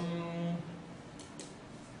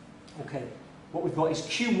 Okay, what we've got is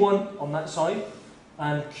Q1 on that side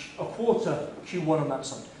and a quarter Q1 on that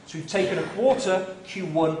side. So we've taken a quarter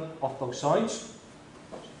Q1 off both sides.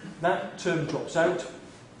 That term drops out.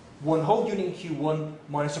 1 whole unit in Q1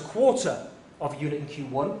 minus a quarter of a unit in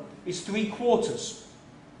Q1 is 3 quarters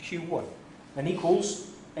Q1. And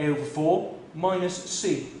equals A over 4 minus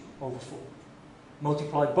C over 4.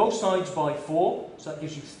 Multiply both sides by 4, so that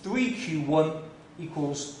gives you 3Q1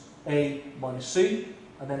 equals A minus C.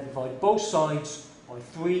 And then divide both sides by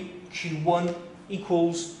 3. Q1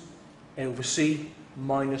 equals A over C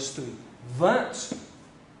minus 3. That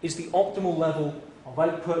is the optimal level of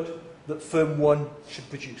output that firm 1 should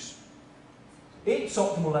produce. Its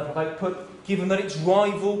optimal level of output, given that its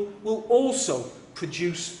rival will also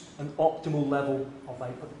produce an optimal level of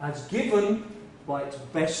output, as given by its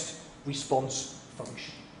best response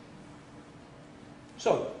function.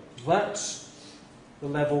 So, that's the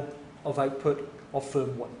level of output of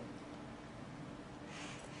firm 1.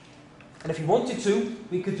 And if we wanted to,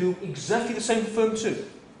 we could do exactly the same for firm 2.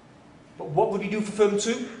 But what would we do for firm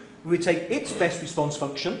 2? We would take its best response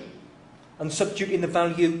function and substitute in the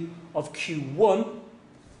value of Q1.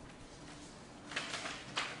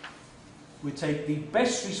 We take the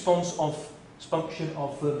best response function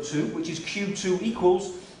of firm 2, which is Q2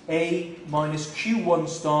 equals A minus Q1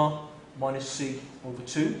 star minus C over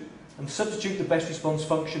 2, and substitute the best response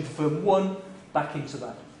function for firm 1 back into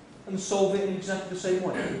that, and solve it in exactly the same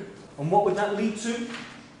way. And what would that lead to?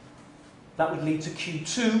 That would lead to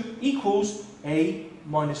Q2 equals A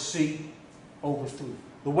minus C over 3.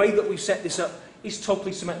 The way that we've set this up is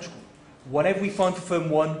totally symmetrical. Whatever we find for firm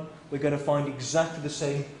 1, we're going to find exactly the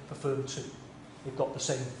same for firm 2. They've got the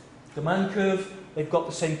same demand curve, they've got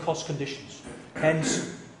the same cost conditions.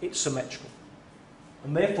 Hence, it's symmetrical.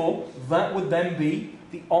 And therefore, that would then be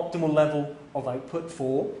the optimal level of output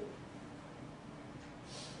for...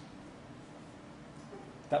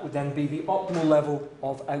 That would then be the optimal level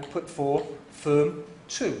of output for firm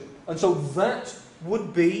 2. And so that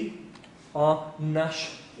would be our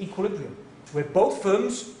Nash equilibrium, where both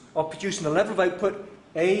firms are producing a level of output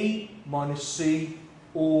A minus C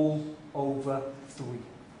all over 3.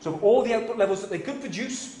 So all the output levels that they could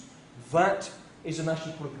produce, that is a Nash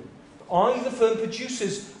equilibrium. If either firm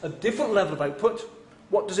produces a different level of output,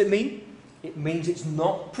 what does it mean? It means it's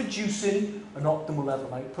not producing an optimal level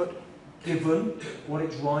of output given what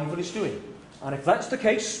its rival is doing. And if that's the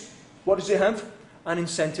case, what does it have? An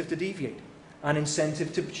incentive to deviate, an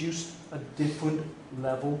incentive to produce a different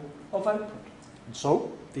level of output. And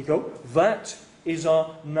so, there you go. That is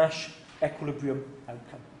our Nash equilibrium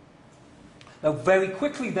outcome. Now, very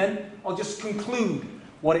quickly then, I'll just conclude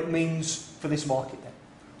what it means for this market then.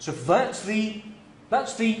 So that's the,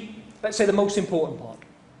 let's say, the most important part.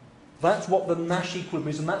 That's what the Nash equilibrium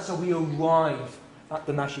is, and that's how we arrive at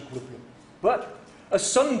the Nash equilibrium. But as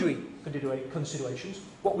sundry considerations,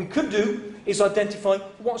 what we could do is identify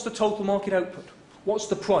what's the total market output, what's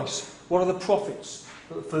the price, what are the profits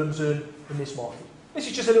that the firms earn in this market. This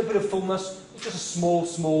is just a little bit of fullness, it's just a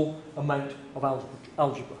small amount of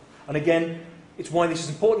algebra. And again, it's why this is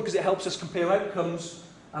important, because it helps us compare outcomes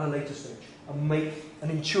at a later stage and make an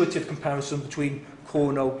intuitive comparison between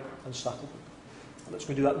Cournot and Stackelberg. Let's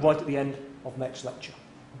go do that right at the end of next lecture.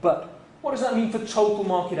 But what does that mean for total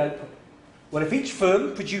market output? Well, if each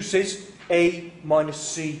firm produces A minus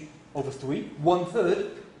C over 3, 1/3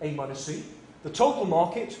 A minus C, the total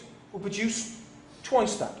market will produce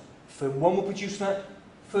twice that. Firm 1 will produce that,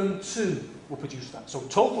 firm 2 will produce that. So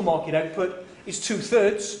total market output is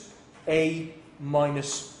 2/3 A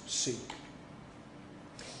minus C.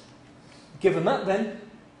 Given that then,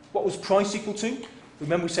 what was price equal to?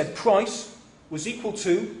 Remember we said price was equal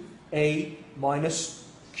to A minus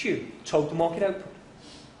Q, total market output.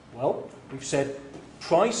 Well, we've said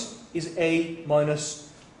price is A minus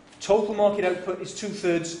total market output is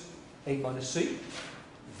 2/3 A minus C.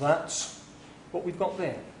 That's what we've got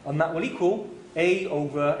there. And that will equal A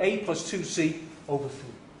over A plus 2C over 3.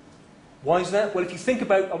 Why is that? Well, if you think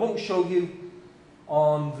about, I won't show you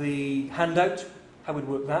on the handout how we'd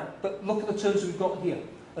work that, but look at the terms we've got here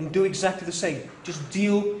and do exactly the same. Just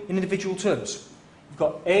deal in individual terms. We've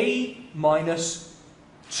got A minus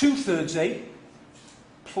 2/3 A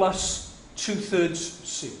plus 2/3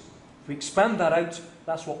 C. If we expand that out,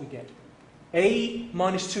 that's what we get. A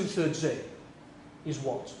minus 2/3 A is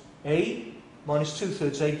what? A minus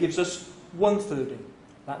 2/3 A gives us 1/3 A.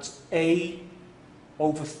 That's A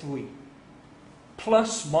over 3.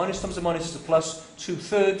 Plus, minus times a minus is a plus,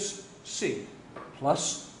 2/3 C.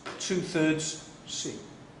 Plus 2/3 C.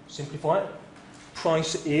 Simplify it.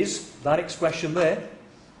 Price is, that expression there,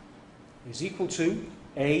 is equal to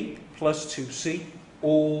A plus 2C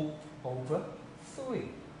all over 3.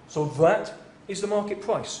 So that is the market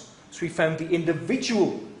price. So we found the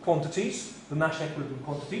individual quantities, the Nash equilibrium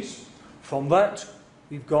quantities. From that,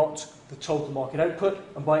 we've got the total market output,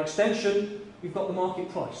 and by extension, we've got the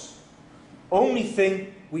market price. Only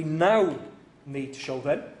thing we now need to show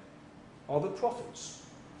then are the profits.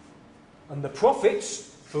 And the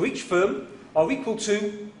profits for each firm are equal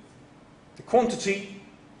to the quantity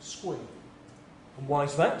squared. And why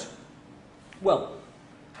is that? Well,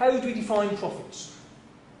 how do we define profits?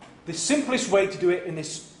 The simplest way to do it in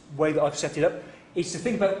this way that I've set it up is to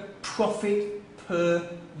think about profit per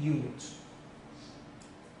unit.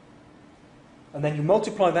 And then you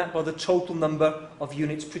multiply that by the total number of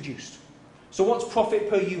units produced. So what's profit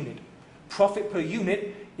per unit? Profit per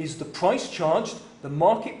unit is the price charged, the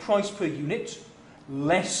market price per unit,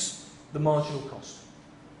 less the marginal cost.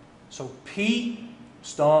 So P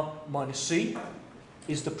star minus C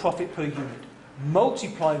is the profit per unit.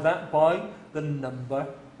 Multiply that by the number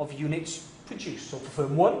of units produced. So for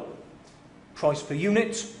firm 1, price per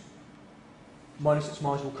unit minus its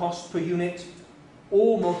marginal cost per unit,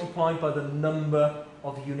 all multiplied by the number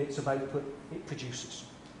of units of output it produces.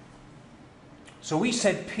 So we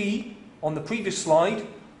said P on the previous slide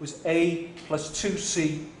was A plus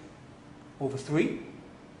 2C over 3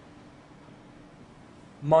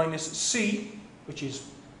 minus C, which is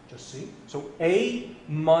just C. So A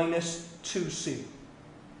minus 2C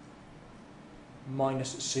minus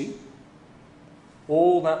C,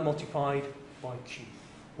 all that multiplied by Q.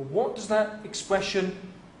 Well, what does that expression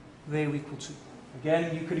there equal to?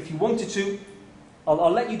 Again, you could, if you wanted to, I'll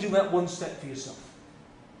let you do that one step for yourself.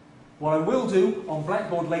 What I will do on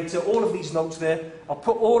Blackboard later, all of these notes there, I'll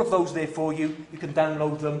put all of those there for you. You can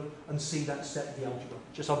download them and see that step of the algebra.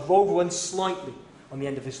 Just I've overrun slightly on the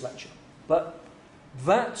end of this lecture. But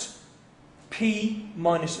that P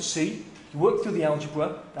minus C, you work through the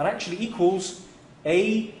algebra, that actually equals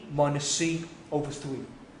A minus C over 3.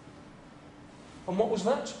 And what was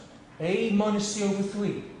that? A minus C over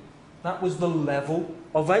 3. That was the level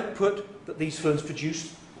of output that these firms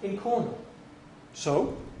produced in Cournot.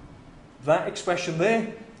 So, that expression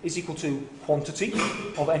there is equal to quantity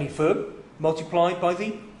of any firm multiplied by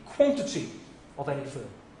the quantity of any firm.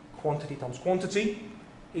 Quantity times quantity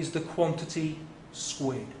is the quantity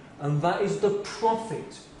squared. and that is the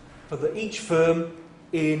profit for each firm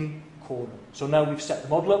in Cournot. So now we've set the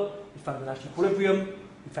model up, we found the national equilibrium,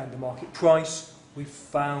 we found the market price, we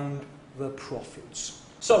found the profits.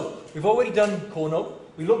 So we've already done Cournot.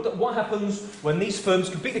 We looked at what happens when these firms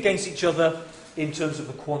compete against each other in terms of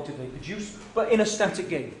the quantity they produce, but in a static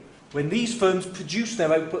game. When these firms produce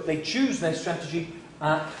their output, they choose their strategy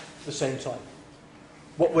at the same time.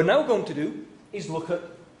 What we're now going to do is look at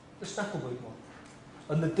the Stackelberg model.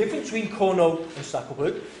 And the difference between Cournot and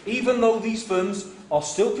Stackelberg, even though these firms are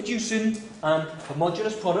still producing an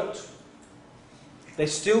homogeneous product, they're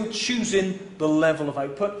still choosing the level of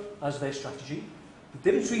output as their strategy. The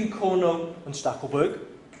difference between Cournot and Stackelberg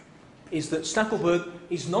is that Stackelberg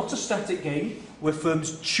is not a static game where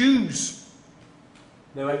firms choose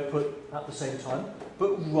their output at the same time,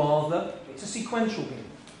 but rather it's a sequential game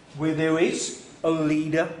where there is a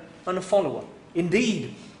leader and a follower.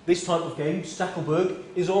 Indeed, this type of game, Stackelberg,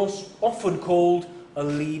 is also often called a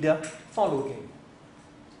leader-follower game.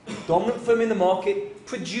 The dominant firm in the market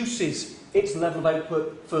produces its level of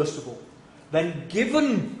output first of all. Then,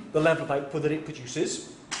 given the level of output that it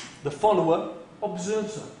produces, the follower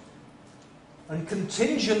observes that. And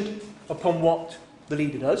contingent upon what the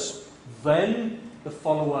leader does, then the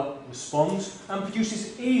follower responds and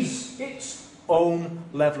produces its own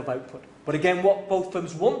level of output. But again, what both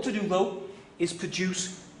firms want to do, though, is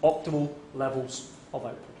produce optimal levels of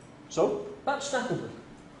output. So, that's Stackelberg.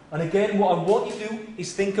 And again, what I want you to do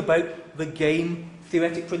is think about the game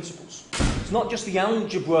theoretic principles. It's not just the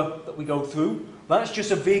algebra that we go through. That's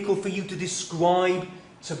just a vehicle for you to describe,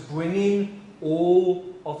 to bring in all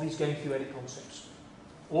of these game theoretic concepts.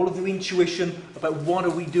 All of the intuition about what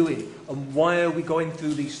are we doing and why are we going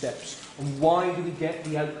through these steps and why do we get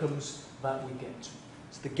the outcomes that we get.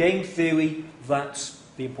 It's the game theory that's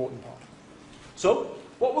the important part. So,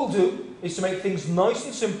 what we'll do is to make things nice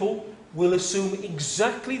and simple, we'll assume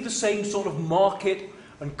exactly the same sort of market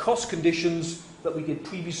and cost conditions that we did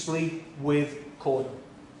previously with Cournot.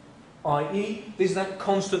 i.e., there's that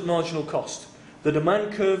constant marginal cost. The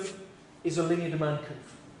demand curve is a linear demand curve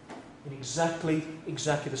in exactly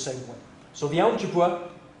the same way. So the algebra,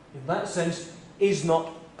 in that sense, is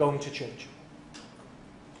not going to change.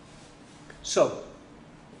 So,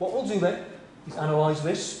 what we'll do then is analyse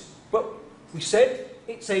this. Well, we said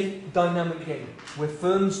it's a dynamic game where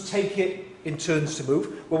firms take it in turns to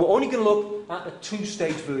move. Well, we're only going to look at a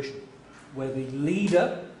two-stage version where the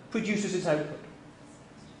leader produces its output.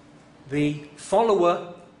 The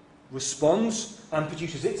follower responds and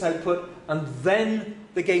produces its output, and then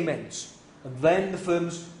the game ends. And then the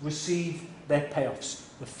firms receive their payoffs.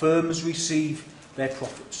 The firms receive their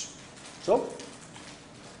profits. So,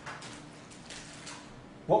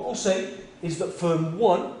 what we'll say is that firm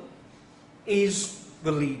 1 is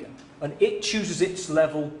the leader, and it chooses its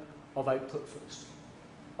level of output first.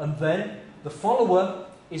 And then the follower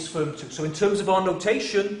is firm 2. So in terms of our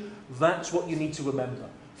notation, that's what you need to remember.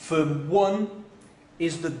 Firm 1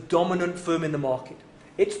 is the dominant firm in the market.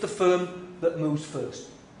 It's the firm that moves first.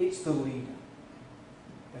 It's the leader.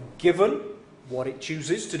 And given what it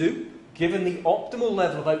chooses to do, given the optimal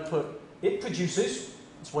level of output it produces,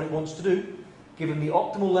 that's what it wants to do, given the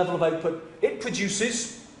optimal level of output it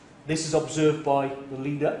produces, this is observed by the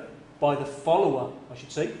leader, by the follower, I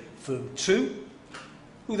should say, firm 2,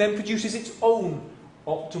 who then produces its own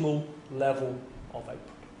optimal level of output.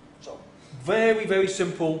 So, very, very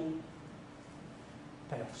simple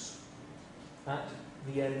payoffs at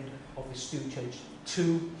the end of this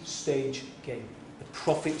two-stage game. The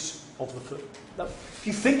profits of the firm. Now, if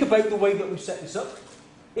you think about the way that we've set this up,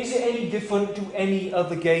 is it any different to any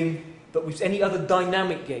other game any other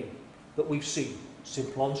dynamic game that we've seen?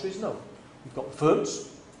 Simple answer is no. We've got the firms,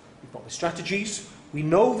 we've got the strategies, we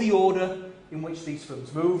know the order in which these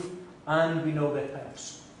firms move, and we know their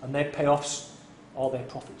payoffs. And their payoffs are their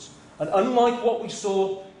profits. And unlike what we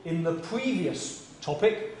saw in the previous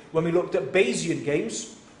topic, when we looked at Bayesian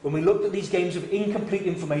games, when we looked at these games of incomplete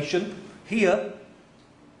information, here,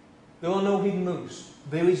 there are no hidden moves.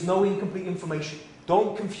 There is no incomplete information.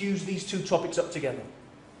 Don't confuse these two topics up together.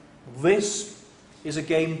 This is a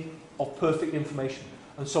game of perfect information.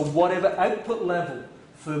 And so whatever output level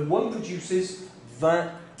firm 1 produces,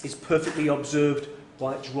 that is perfectly observed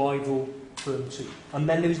by its rival firm 2. And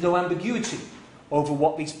then there is no ambiguity over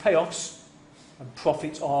what these payoffs and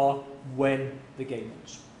profits are when the game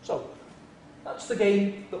ends. So, that's the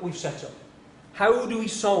game that we've set up. How do we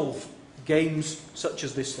solve games such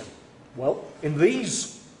as this then? Well, in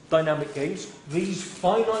these dynamic games, these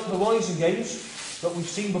finite horizon games that we've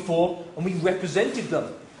seen before, and we represented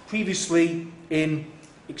them previously in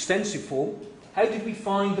extensive form, How did we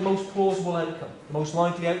find the most plausible outcome, the most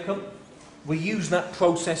likely outcome? We use that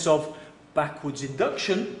process of backwards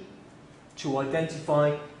induction to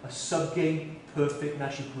identify a subgame perfect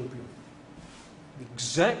Nash equilibrium. The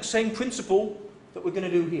exact same principle that we're going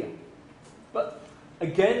to do here. But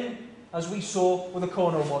again, as we saw with the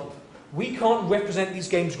Cournot model, we can't represent these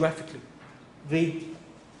games graphically. The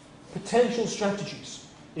potential strategies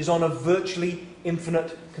is on a virtually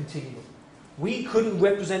infinite continuum. We couldn't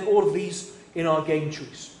represent all of these in our game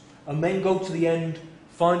trees and then go to the end,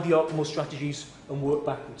 find the optimal strategies and work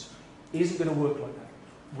backwards. It isn't going to work like that.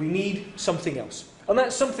 We need something else. And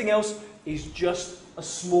that something else is just a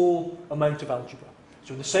small amount of algebra.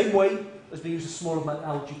 So in the same way as we use a small amount of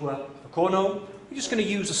algebra for Cournot, we're just going to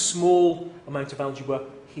use a small amount of algebra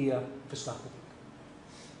here for Stackelberg.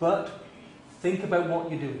 But think about what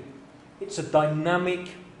you're doing. It's a dynamic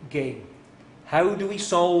game. How do we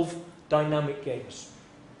solve dynamic games?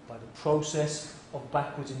 By the process of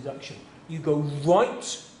backwards induction. You go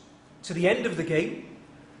right to the end of the game,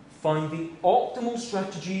 find the optimal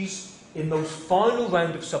strategies in those final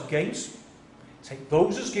round of subgames, take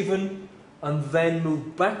those as given, and then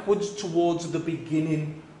move backwards towards the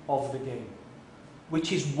beginning of the game.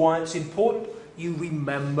 Which is why it's important you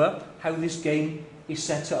remember how this game is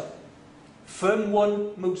set up. Firm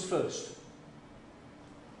 1 moves first,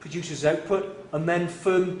 produces output, and then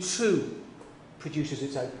firm 2 produces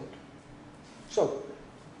its output. So,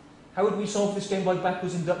 how would we solve this game by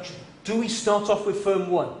backwards induction? Do we start off with firm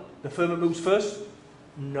 1, the firm that moves first?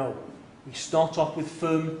 No. We start off with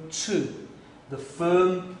firm 2, the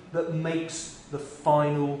firm that makes the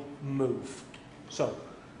final move. So,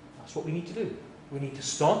 that's what we need to do. We need to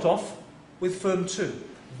start off with firm 2.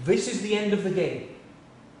 This is the end of the game.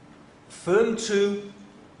 Firm 2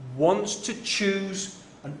 wants to choose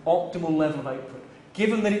an optimal level of output,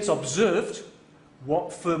 given that it's observed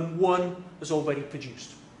what firm 1 has already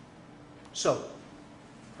produced. So,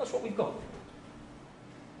 that's what we've got.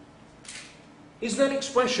 Is that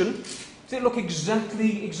expression, does it look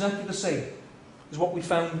exactly the same as what we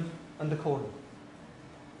found under Cournot?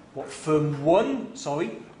 What firm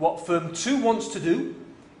 2 wants to do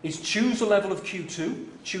is choose a level of Q2,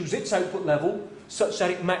 choose its output level, such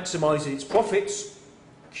that it maximises its profits,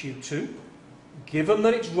 Q2, given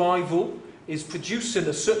that its rival is producing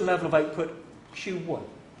a certain level of output, Q1.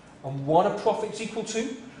 And what are profits equal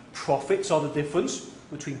to? Profits are the difference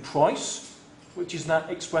between price, which is that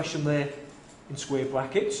expression there in square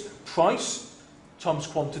brackets. Price times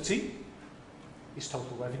quantity is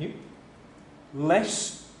total revenue,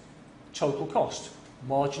 less total cost.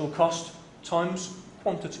 Marginal cost times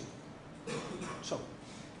quantity. So,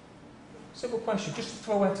 simple question, just to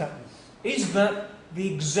throw it at you. Is that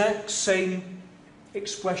the exact same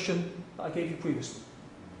expression that I gave you previously?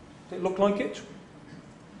 Does it look like it?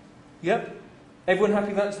 Yep. Everyone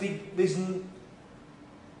happy? There's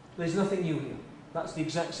nothing new here. That's the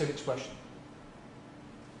exact same expression.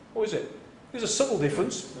 Or is it? There's a subtle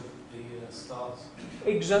difference. The stars.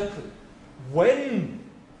 Exactly. When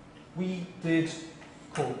we did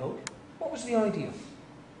Cournot, what was the idea?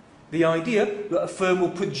 The idea that a firm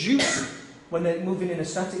will produce, when they're moving in a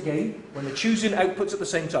static game, when they're choosing outputs at the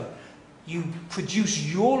same time, you produce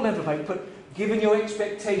your level of output, given your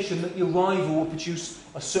expectation that your rival will produce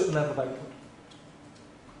a certain level of output.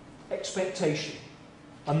 Expectation.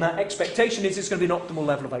 And that expectation is it's going to be an optimal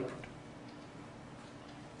level of output.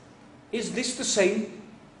 Is this the same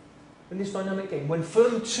in this dynamic game? When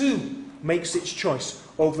firm 2 makes its choice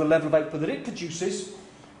over the level of output that it produces,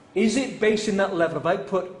 is it basing that level of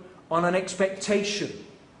output on an expectation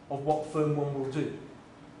of what firm 1 will do?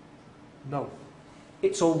 No.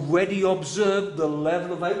 It's already observed the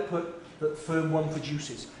level of output that firm 1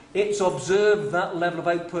 produces. It's observed that level of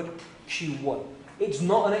output Q1. It's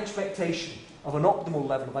not an expectation of an optimal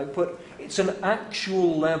level of output, it's an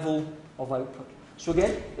actual level of output. So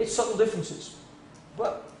again, it's subtle differences.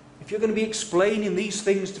 But if you're going to be explaining these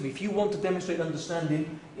things to me, if you want to demonstrate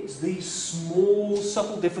understanding, it's these small,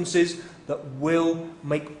 subtle differences that will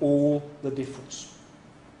make all the difference.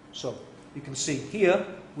 So, you can see here,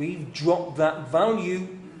 we've dropped that value,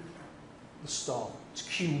 the star. It's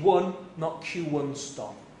Q1, not Q1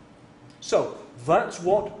 star. So, that's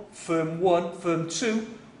what firm 2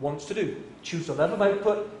 wants to do. Choose a level of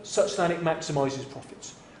output such that it maximises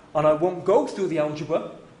profits. And I won't go through the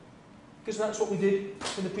algebra, because that's what we did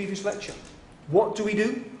in the previous lecture. What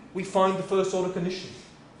do? We find the first order condition.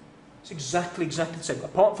 It's exactly the same.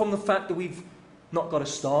 Apart from the fact that we've not got a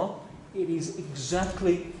star, it is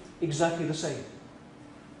exactly the same.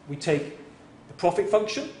 We take the profit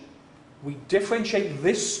function, we differentiate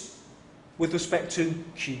this with respect to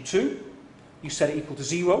Q2, you set it equal to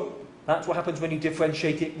 0, That's what happens when you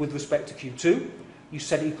differentiate it with respect to Q2. You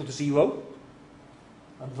set it equal to 0,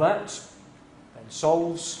 and that then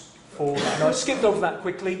solves for that. Now I skipped over that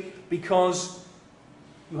quickly because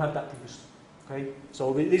you had that previously. Okay?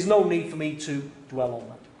 So there's no need for me to dwell on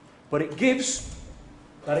that. But it gives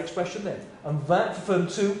that expression there. And that for firm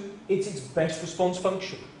 2, it's its best response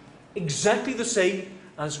function. Exactly the same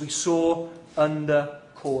as we saw under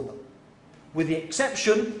Cournot. With the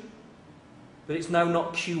exception that it's now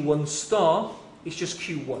not Q1 star, it's just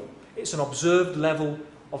Q1. It's an observed level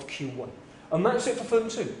of Q1. And that's it for firm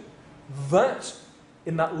 2. That,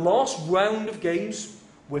 in that last round of games,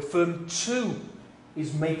 where firm 2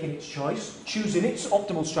 is making its choice, choosing its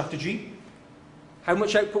optimal strategy, how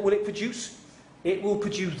much output will it produce? It will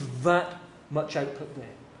produce that much output there.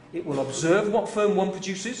 It will observe what firm 1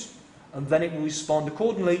 produces, and then it will respond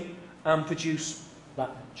accordingly and produce that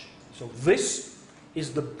much. So this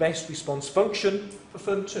is the best response function for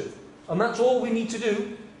firm 2. And that's all we need to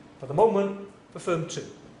do, for the moment, for firm 2.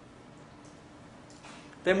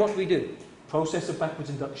 Then what do we do? Process of backwards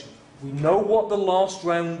induction. We know what the last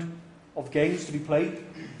round of games to be played,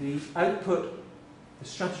 the output, the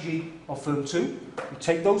strategy of firm 2. We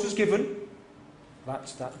take those as given.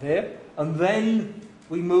 That's that there. And then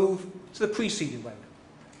we move to the preceding round.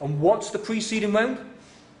 And what's the preceding round?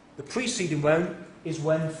 The preceding round is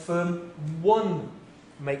when firm 1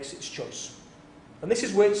 makes its choice. And this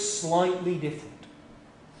is where it's slightly different.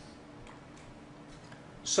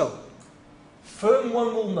 So, firm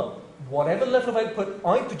 1 will know whatever level of output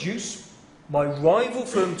I produce, my rival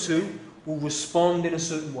firm 2 will respond in a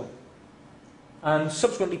certain way and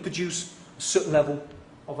subsequently produce a certain level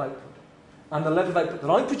of output. And the level of output that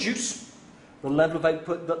I produce, the level of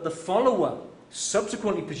output that the follower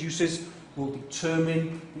subsequently produces, will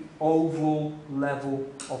determine the overall level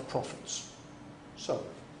of profits. So,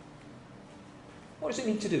 what does it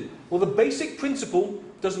need to do? Well, the basic principle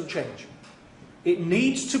doesn't change. It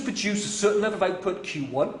needs to produce a certain level of output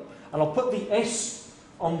Q1, and I'll put the S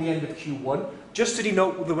on the end of Q1, just to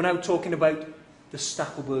denote that we're now talking about the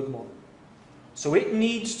Stackelberg model. So it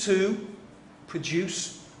needs to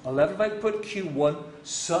produce a level of output Q1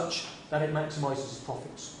 such that it maximises its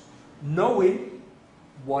profits. Knowing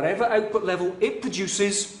whatever output level it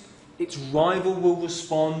produces, its rival will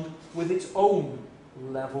respond with its own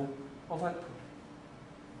level of output.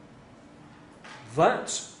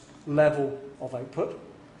 That level of output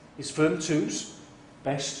is firm 2's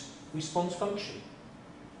best response function.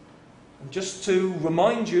 And just to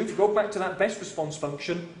remind you, if you go back to that best response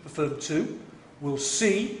function for firm 2, we'll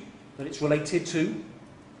see that it's related to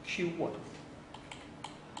Q1.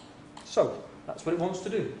 So, that's what it wants to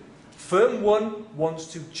do. Firm 1 wants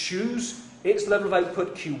to choose its level of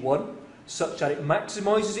output Q1 such that it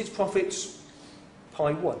maximises its profits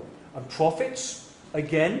pi 1. And profits,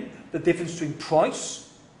 again, the difference between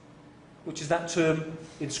price, which is that term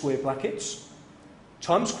in square brackets,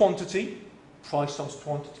 times quantity, price times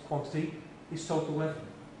quantity, is total revenue.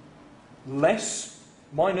 Less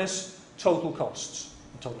minus total costs.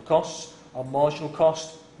 And total costs are marginal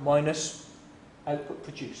cost minus output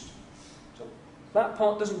produced. So that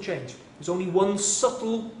part doesn't change. There's only one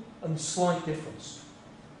subtle and slight difference.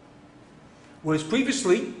 Whereas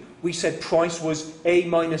previously we said price was A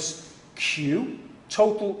minus Q,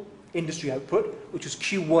 total industry output, which was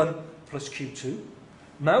Q1 plus Q2.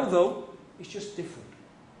 Now though, it's just different.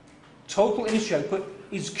 Total industry output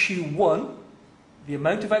is Q1, the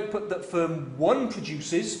amount of output that firm 1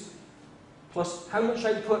 produces, plus how much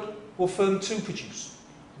output will firm 2 produce.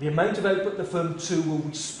 The amount of output that firm 2 will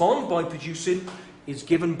respond by producing is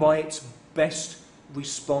given by its best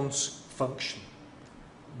response function.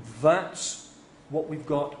 That's what we've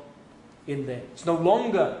got in there. It's no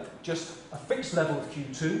longer just a fixed level of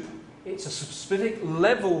Q2, it's a specific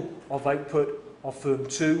level of output of firm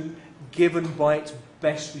 2 given by its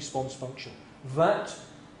best response function. That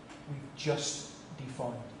we've just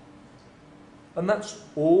defined. And that's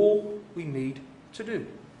all we need to do.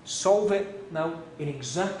 Solve it now in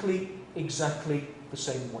exactly the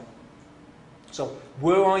same way. So,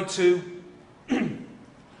 were I to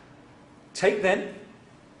take then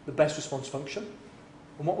the best response function,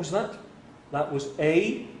 and what was that? That was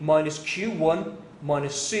A minus Q1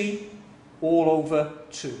 minus C all over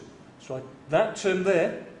 2. So that term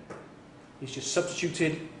there is just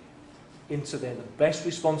substituted into there, the best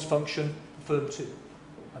response function for firm 2.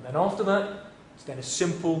 And then after that, it's then a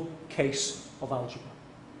simple case of algebra.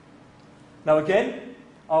 Now again,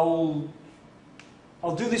 I'll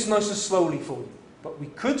do this nice and slowly for you, but we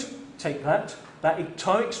could take that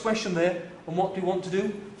entire expression there, and what do we want to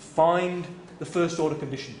do? Find the first order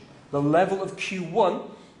condition. The level of Q1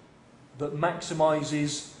 that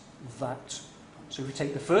maximises that. So if we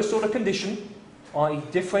take the first order condition, i.e.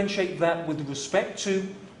 differentiate that with respect to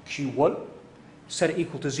Q1, set it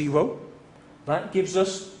equal to 0, that gives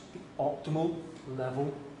us the optimal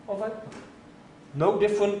level of output. No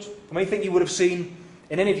different from anything you would have seen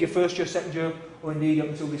in any of your first year, second year, or indeed up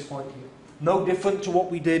until this point here. No different to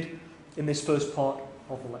what we did in this first part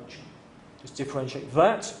of the lecture. Just differentiate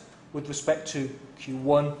that with respect to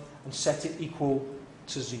Q1 and set it equal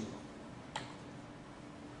to 0.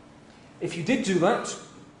 If you did do that,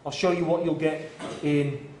 I'll show you what you'll get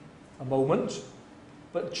in a moment.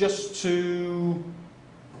 But just to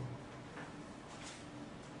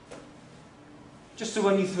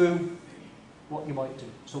run you through what you might do.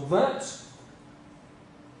 So that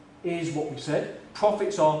is what we said.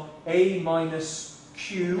 Profits are A minus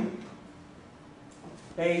Q1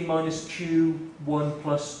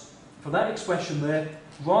 plus, for that expression there,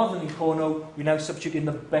 rather than in Cournot, we now substitute in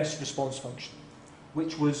the best response function,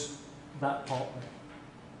 which was that part there.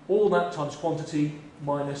 All that times quantity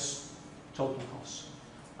minus total costs.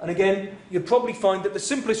 And again, you'll probably find that the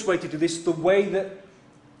simplest way to do this, the way that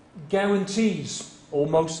guarantees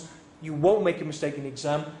almost you won't make a mistake in the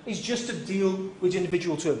exam, is just to deal with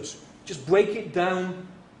individual terms. Just break it down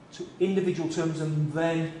to individual terms and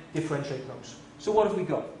then differentiate those. So what have we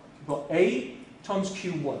got? We've got A times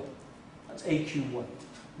Q1. That's AQ1.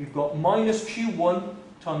 We've got minus Q1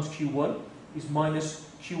 times Q1 is minus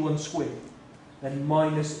Q1 squared. Then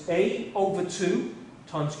minus A over 2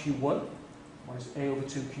 times Q1. Minus A over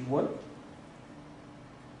 2 Q1.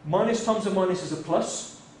 Minus times a minus is a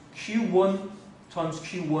plus. Q1 times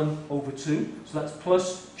Q1 over 2. So that's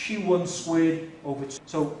plus Q1 squared over 2.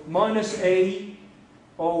 So minus A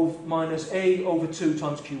over 2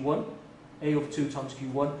 times Q1. A over 2 times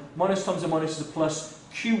Q1. Minus times a minus is a plus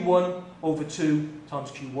Q1 over 2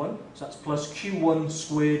 times Q1. So that's plus Q1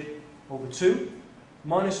 squared over 2.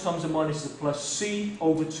 Minus times a minus is a plus C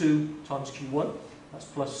over 2 times Q1. That's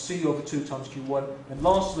plus C over 2 times Q1. And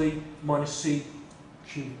lastly, minus C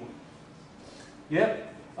Q1. Yeah?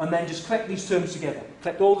 And then just collect these terms together.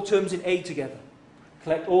 Collect all the terms in A together.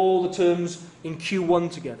 Collect all the terms in Q1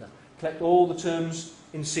 together. Collect all the terms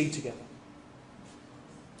in C together.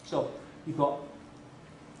 So, we've got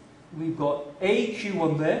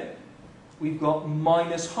AQ1 there. We've got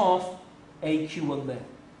minus half AQ1 there.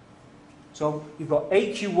 So, you've got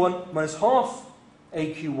AQ1 minus half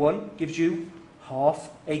AQ1 gives you half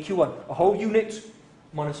AQ1. A whole unit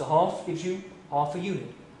minus a half gives you half a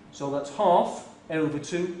unit. So that's half A over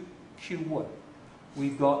 2 Q1.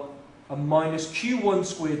 We've got a minus Q1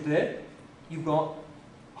 squared there. You've got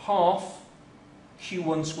half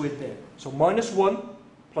Q1 squared there. So minus 1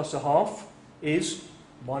 plus a half is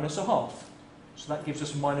minus a half. So that gives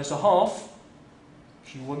us minus a half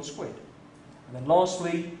Q1 squared. And then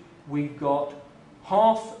lastly, we've got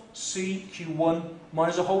half CQ1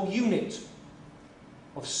 minus a whole unit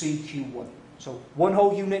of CQ1. So one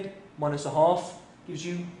whole unit minus a half gives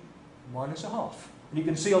you minus a half. And you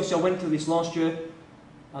can see, obviously, I went through this last year.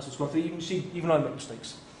 As it's gone through, you can see even I make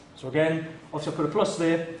mistakes. So again, obviously I put a plus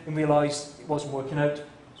there and realised it wasn't working out,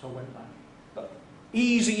 so I went back. But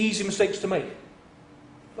easy mistakes to make.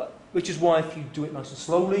 But, which is why if you do it nice and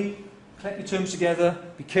slowly, collect your terms together,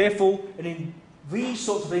 be careful, and in these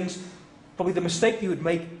sorts of things, probably the mistake you would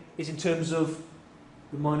make is in terms of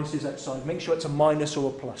the minuses outside. Make sure it's a minus or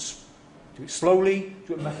a plus. Do it slowly,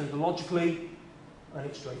 do it methodologically, and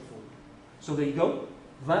it's straightforward. So there you go.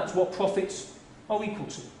 That's what profits are equal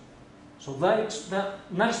to. So that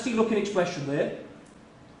nasty looking expression there,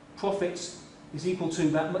 profits is equal to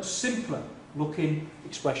that much simpler looking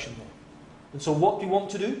expression there. And so what do we want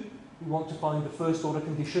to do? We want to find the first order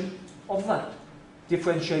condition of that.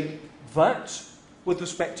 Differentiate that with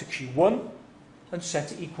respect to Q1 and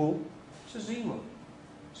set it equal to 0.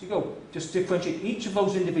 So you go, just differentiate each of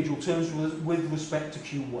those individual terms with respect to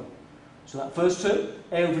Q1. So that first term,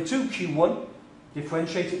 A over 2 Q1,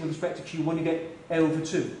 differentiate it with respect to Q1, you get A over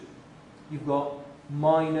 2. You've got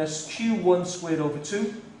minus Q1 squared over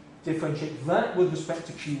 2, differentiate that with respect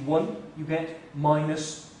to Q1, you get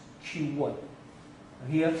minus Q1.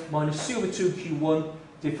 And here, minus C over 2 Q1,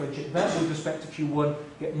 differentiate that with respect to Q1,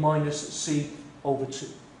 get minus C over 2.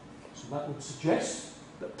 So that would suggest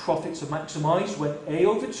that profits are maximised when A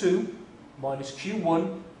over 2 minus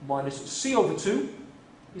Q1 minus C over 2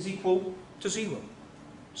 is equal to 0.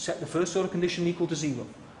 Set the first order condition equal to 0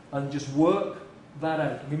 and just work that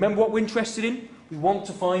out. And remember what we're interested in? We want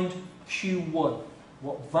to find Q1.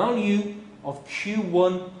 What value of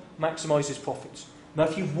Q1 maximises profits. Now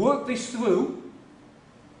if you've worked this through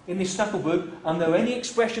in this Stackelberg and there are any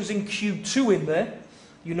expressions in Q2 in there,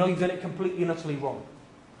 you know you've done it completely and utterly wrong.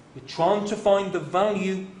 You're trying to find the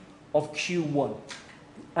value of Q1,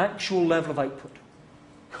 the actual level of output.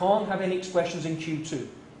 Can't have any expressions in Q2.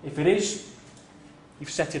 If it is, you've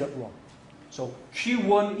set it up wrong. So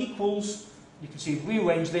Q1 equals, you can see,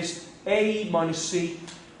 rearrange this, A minus C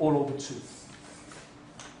all over 2.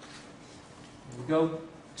 There we go.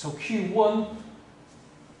 So Q1,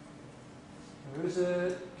 where is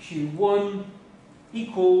it? Q1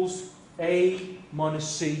 equals A minus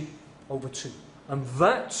C over 2. And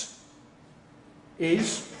that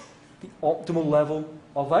is the optimal level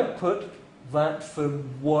of output that firm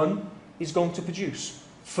 1 is going to produce.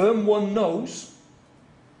 Firm 1 knows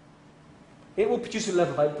it will produce a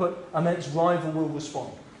level of output and then its rival will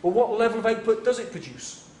respond. But what level of output does it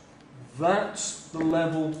produce? That's the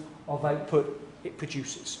level of output it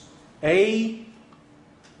produces. A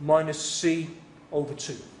minus C over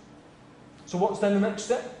 2. So what's then the next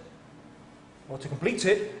step? Well, to complete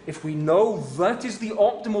it, if we know that is the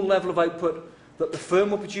optimal level of output that the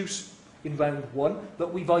firm will produce in round 1,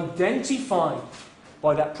 that we've identified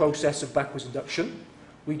by that process of backwards induction,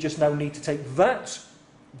 we just now need to take that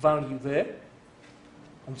value there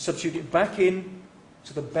and substitute it back in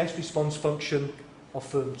to the best response function of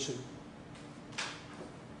firm 2. The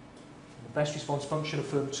best response function of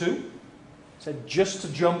firm 2, so just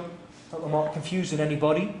to jump, hope I'm not confusing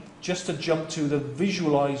anybody, just to jump to the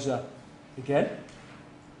visualizer again.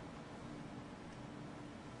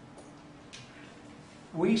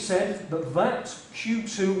 We said that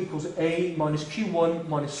Q2 equals A minus Q1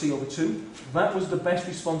 minus C over 2. That was the best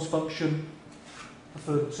response function for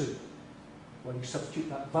firm 2. When you substitute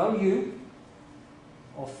that value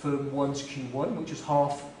of firm 1's Q1, which is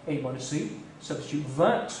half A minus C, substitute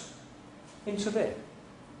that into there.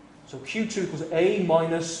 So Q2 equals A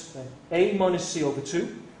minus C over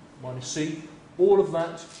 2, minus C, all of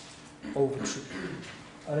that over 2.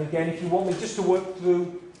 And again, if you want me just to work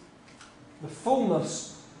through the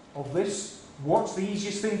fullness of this, what's the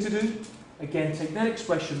easiest thing to do? Again, take that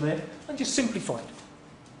expression there and just simplify it.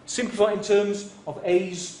 Simplify it in terms of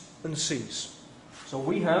A's and C's. So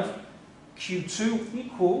we have Q2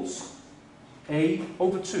 equals A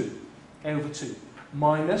over 2,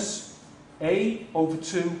 minus A over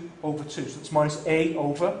 2 over 2. So it's minus A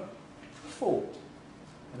over 4.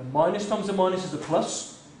 And a minus times a minus is a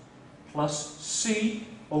plus, plus C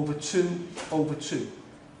over 2 over 2.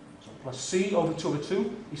 So plus C over 2 over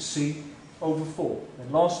 2 is C over 4.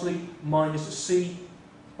 And lastly, minus C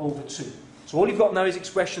over 2. So all you've got now is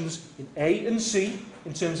expressions in A and C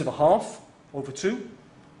in terms of a half over 2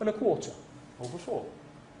 and a quarter over 4.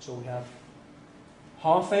 So we have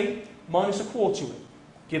half A minus a quarter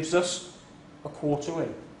A gives us a quarter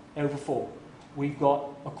A over 4. We've got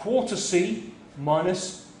a quarter C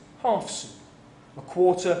minus half C. A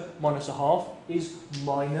quarter minus a half is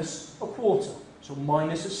minus a quarter. So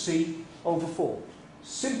minus a C over 4.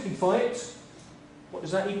 Simplify it. What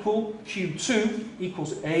does that equal? Q2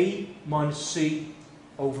 equals A minus C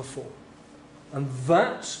over 4. And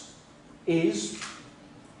that is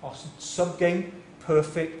our subgame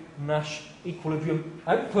perfect Nash equilibrium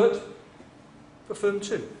output for firm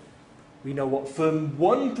 2. We know what firm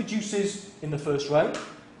 1 produces in the first round.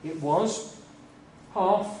 It was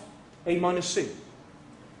half A minus C.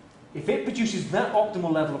 If it produces that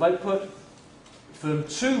optimal level of output, firm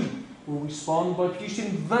 2 will respond by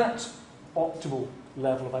producing that optimal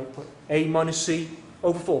level of output, A minus C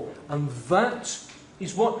over 4. And that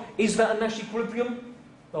is what? Is that a Nash equilibrium?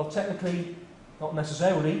 Well, technically, not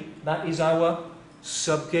necessarily. That is our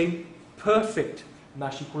subgame perfect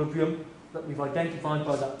Nash equilibrium that we've identified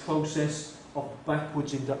by that process of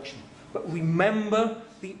backwards induction. But remember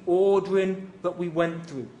the ordering that we went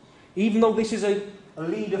through. Even though this is a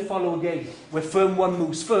leader-follower game, where firm 1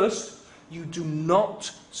 moves first, you do not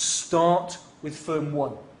start with firm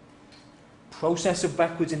 1. Process of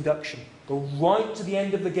backwards induction. Go right to the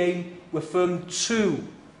end of the game where firm 2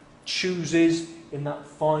 chooses in that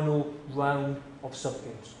final round of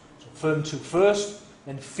subgames. So firm 2 first,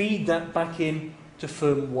 then feed that back in to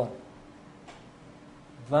firm 1.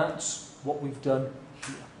 That's what we've done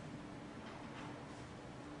here.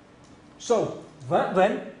 So that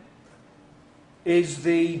then is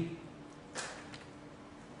the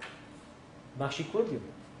Nash equilibrium,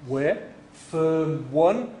 where firm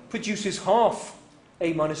 1 produces half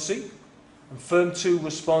A minus C, and firm 2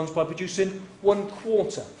 responds by producing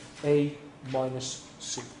 1/4 A minus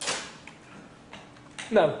C.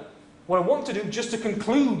 Now, what I want to do, just to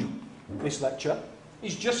conclude this lecture,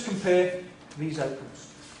 is just compare these outputs.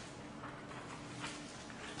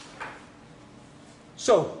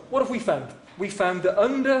 So, what have we found? We found that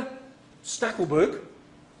under Stackelberg,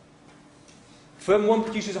 firm 1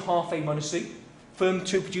 produces a half A minus C, firm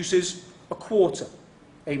 2 produces 1/4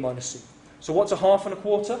 A minus C. So what's a half and a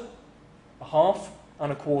quarter? A half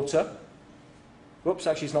and a quarter. Whoops,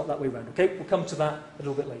 actually it's not that way around. Okay, we'll come to that a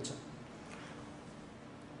little bit later.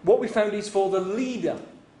 What we found is for the leader,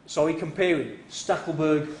 comparing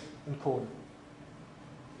Stackelberg and Cournot.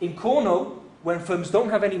 In Cournot, when firms don't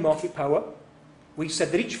have any market power, we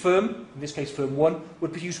said that each firm, in this case firm 1,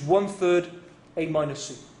 would produce 1/3 A minus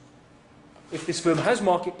C. If this firm has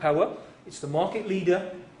market power, it's the market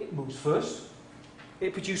leader, it moves first.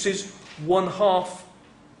 It produces 1/2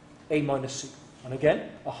 A minus C. And again,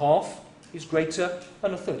 a half is greater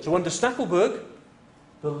than a third. So under Stackelberg,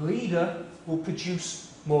 the leader will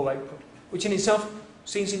produce more output, which in itself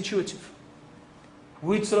seems intuitive.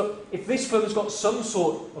 We'd sort of, if this firm has got some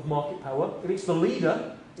sort of market power, if it's the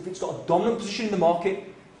leader, if it's got a dominant position in the market,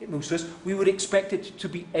 it moves first, we would expect it to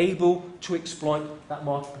be able to exploit that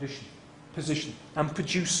market position and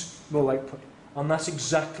produce more output. And that's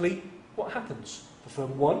exactly what happens. For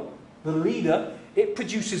firm 1, the leader, it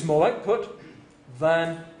produces more output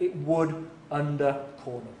than it would under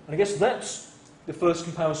Cournot. And I guess that's the first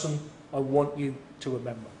comparison I want you to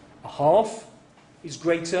remember. A half is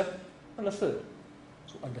greater than a third.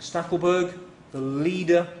 So under Stackelberg, the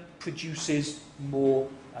leader produces more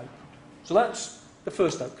output. So that's the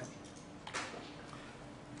first outcome.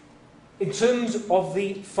 In terms of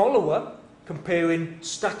the follower, comparing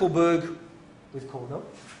Stackelberg with Cournot,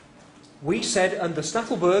 we said under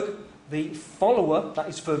Stackelberg, the follower, that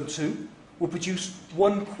is firm 2, will produce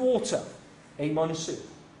 1/4 A minus C.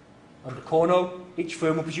 Under Cournot, each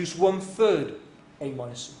firm will produce 1/3 A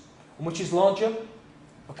minus C. And which is larger?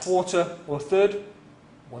 A quarter or a third?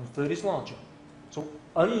 1/3 is larger. So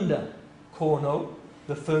under Cournot,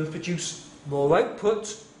 the firms produce more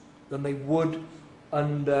output than they would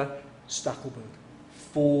under Stackelberg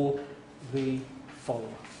for the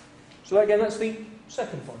follower. So again, that's the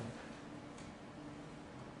second finding.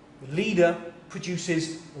 The leader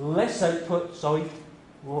produces less output,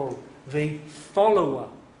 the follower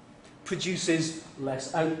produces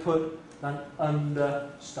less output than under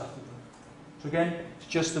Stackelberg. So again, it's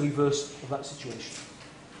just the reverse of that situation.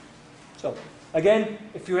 So again,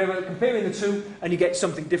 if you're ever comparing the two and you get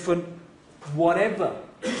something different, whatever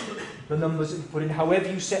the numbers that you put in, however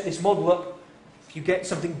you set this model up, if you get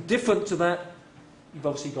something different to that, you've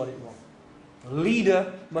obviously got it wrong. The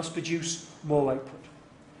leader must produce more output.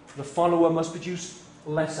 The follower must produce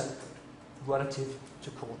less output relative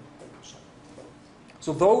to Cournot.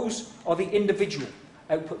 So those are the individual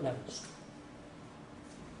output levels.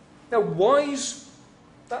 Now, why is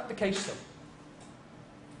that the case then?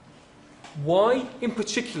 Why, in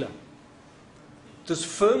particular, does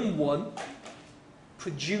firm 1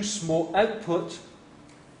 produce more output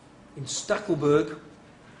in Stackelberg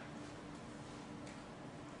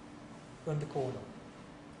than the Cournot?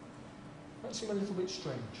 That seems a little bit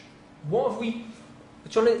strange. What have we...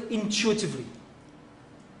 We're trying to intuitively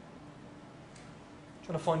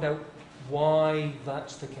trying to find out why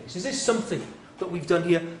that's the case. Is this something that we've done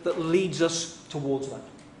here that leads us towards that?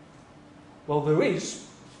 Well, there is.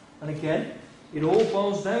 And again, it all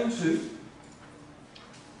boils down to,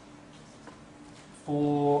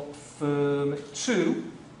 for firm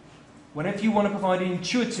 2, whenever you want to provide an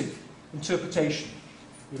intuitive interpretation,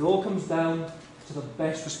 it all comes down to the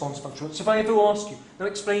best response function. So if I ever ask you, now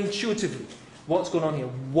explain intuitively what's going on here,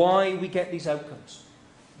 why we get these outcomes,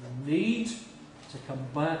 you need to come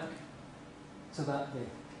back to that there,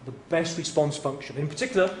 the best response function. In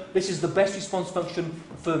particular, this is the best response function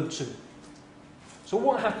for firm 2. So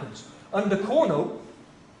what happens? Under Cournot,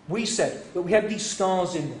 we said that we had these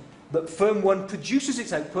stars in there, that firm 1 produces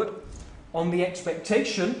its output on the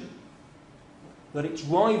expectation that its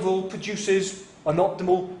rival produces an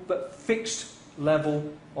optimal but fixed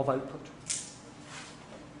level of output.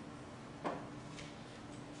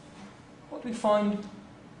 What do we find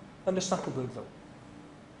under Stackelberg, though?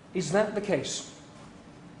 Is that the case?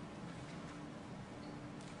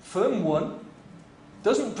 Firm 1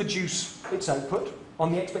 doesn't produce its output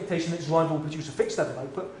on the expectation that its rival will produce a fixed level of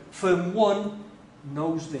output. Firm 1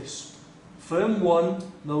 knows this. Firm 1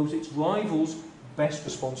 knows its rival's best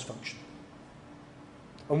response function.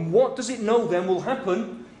 And what does it know then will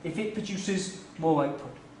happen if it produces more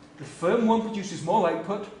output? If firm 1 produces more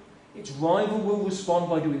output, its rival will respond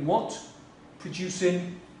by doing what?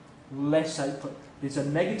 Producing less output. There's a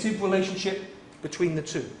negative relationship between the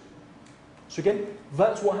two. So again,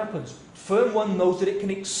 that's what happens. Firm 1 knows that it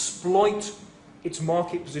can exploit its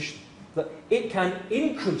market position, that it can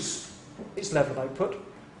increase its level of output,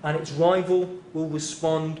 and its rival will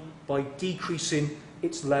respond by decreasing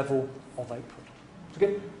its level of output. So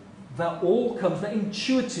again, that all comes, that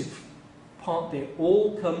intuitive part there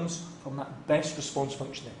all comes from that best response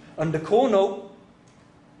function there. Under Cournot,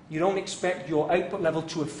 you don't expect your output level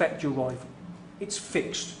to affect your rival. It's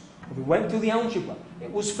fixed. When we went through the algebra,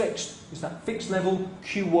 it was fixed. It's that fixed level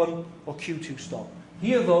Q1 or Q2 start.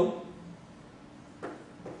 Here though,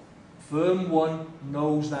 firm 1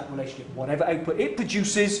 knows that relationship. Whatever output it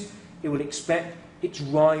produces, it will expect its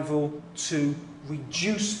rival to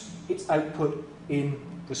reduce its output in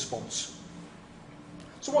response.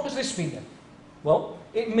 So what does this mean then? Well,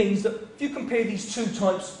 it means that if you compare these two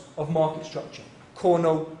types of market structure,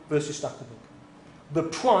 Cournot versus Stackelberg, the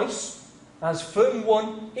price, as firm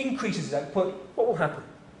 1 increases its output, what will happen?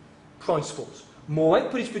 Price falls. More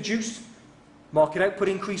output is produced, market output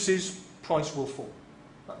increases, price will fall.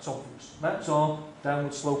 That's obvious. That's our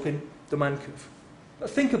downward sloping demand curve. But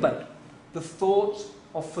think about it. The thought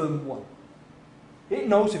of firm 1. It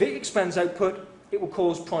knows if it expands output, it will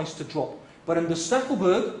cause price to drop. But under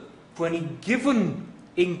Stackelberg, for any given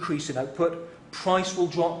increase in output, price will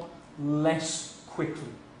drop less quickly.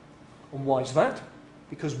 And why is that?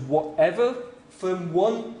 Because whatever firm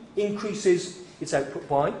 1 increases its output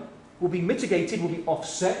by will be mitigated, will be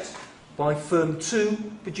offset by firm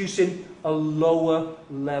 2 producing a lower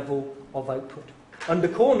level of output. Under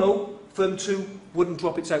Cournot, firm 2 wouldn't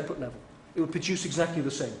drop its output level. It would produce exactly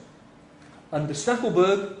the same. Under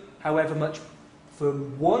Stackelberg, however much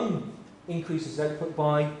firm 1 increases output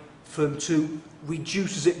by, firm 2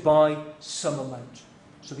 reduces it by some amount.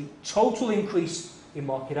 So the total increase in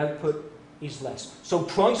market output is less. So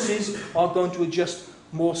prices are going to adjust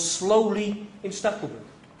more slowly in Stackelberg.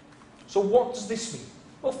 So what does this mean?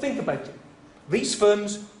 Well, think about it. These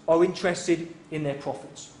firms are interested in their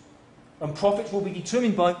profits. And profits will be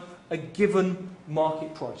determined by a given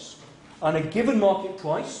market price. And a given market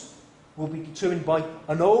price will be determined by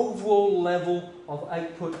an overall level of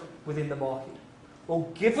output within the market. Well,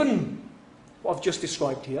 given what I've just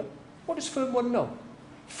described here, what does firm 1 know?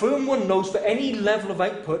 Firm 1 knows for any level of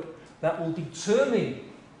output that will determine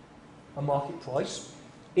a market price,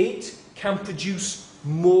 it can produce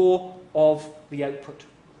more of the output.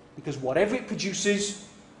 Because whatever it produces,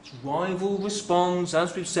 its rival responds,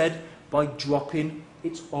 as we've said, by dropping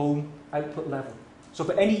its own output level. So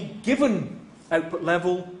for any given output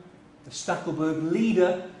level, the Stackelberg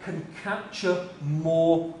leader can capture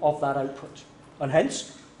more of that output. And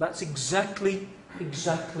hence, that's exactly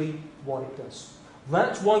what it does.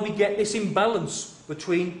 That's why we get this imbalance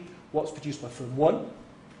between what's produced by firm 1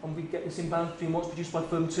 and we get this imbalance between what's produced by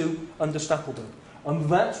firm 2 under Stackelberg. And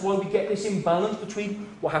that's why we get this imbalance between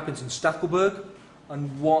what happens in Stackelberg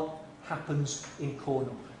and what happens in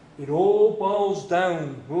Cournot. It all boils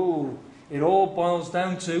down,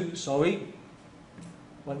 to, sorry,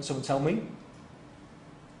 why didn't someone tell me?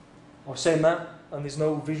 I was saying that and there's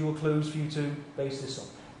no visual clues for you to base this on.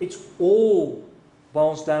 It all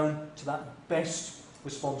boils down to that best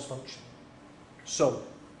response function. So,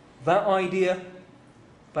 that idea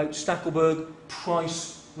about Stackelberg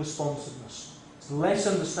price responsiveness. It's less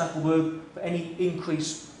under Stackelberg for any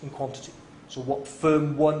increase in quantity. So what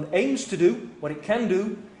firm 1 aims to do, what it can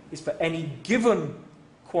do, is for any given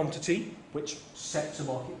quantity, which sets a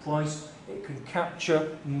market price, it can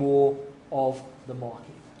capture more of the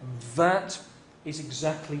market. And that is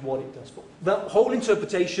exactly what it does. But that whole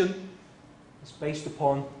interpretation is based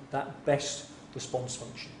upon that best response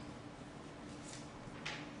function.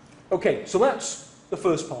 Okay, so that's the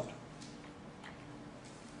first part.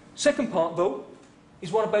 Second part, though,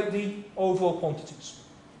 is what about the overall quantities?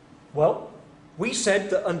 Well, we said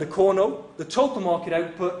that under Cournot, the total market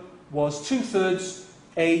output was 2/3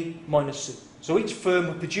 A minus C. So each firm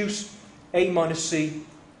would produce A minus C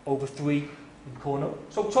over 3 in Cournot.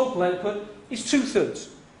 So total output is 2/3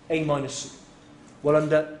 A minus C. Well,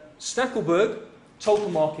 under Stackelberg, total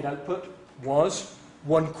market output was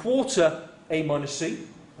 1/4 A minus C,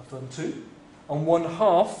 of firm 2, and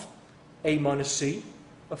 1/2 A minus C,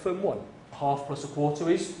 of firm 1. A half plus a quarter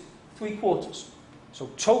is 3/4. So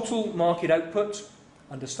total market output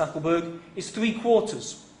under Stackelberg is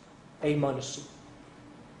 3/4 A minus C.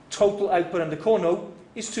 Total output under Cournot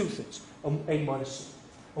is 2/3 A minus C.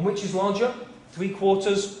 And which is larger,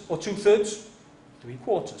 3/4 or 2/3?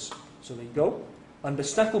 3/4. So there you go. Under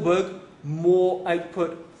Stackelberg, more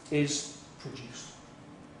output is produced.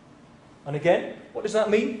 And again, what does that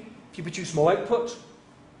mean? If you produce more output,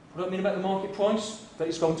 what does that mean about the market price? That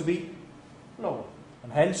it's going to be lower.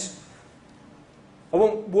 And hence, I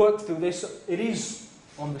won't work through this. It is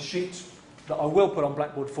on the sheet that I will put on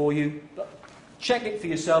Blackboard for you. But check it for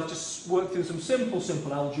yourself. Just work through some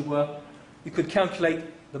simple algebra. You could calculate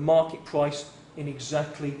the market price in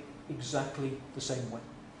exactly the same way.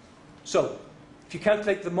 So, If you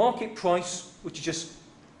calculate the market price, which is just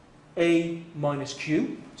A minus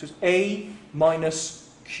Q, so it's A minus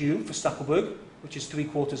Q for Stackelberg, which is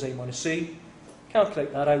 3/4 A minus C,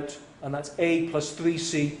 calculate that out, and that's A plus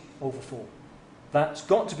 3C over 4. That's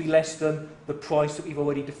got to be less than the price that we've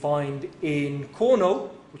already defined in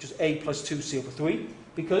Cournot, which is A plus 2C over 3,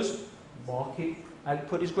 because market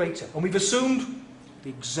output is greater. And we've assumed the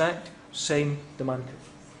exact same demand curve.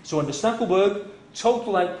 So under Stackelberg,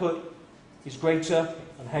 total output is greater,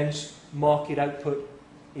 and hence market output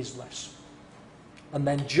is less. And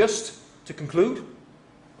then just to conclude,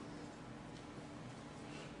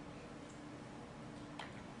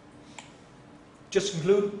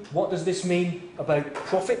 what does this mean about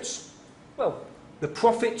profits? Well, the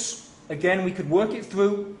profits, again, we could work it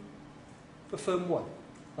through for firm 1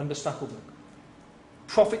 under Stackelberg.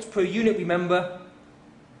 Profits per unit, remember,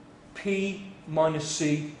 P minus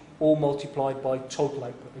C, all multiplied by total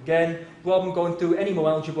output. Again, rather than going through any more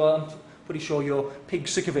algebra, I'm pretty sure you're pig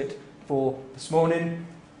sick of it for this morning.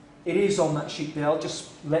 It is on that sheet there. I'll just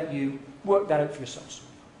let you work that out for yourselves.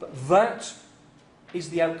 But that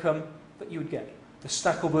is the outcome that you would get. The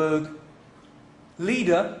Stackelberg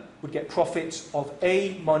leader would get profits of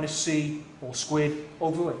A minus C all squared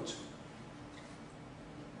over 8.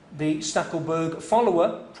 The Stackelberg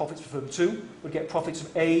follower, profits for firm 2, would get profits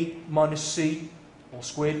of A minus C all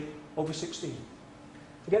squared over 16.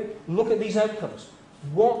 Again, look at these outcomes.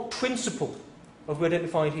 What principle have we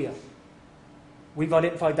identified here? We've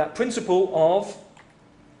identified that principle of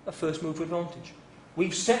a first mover advantage.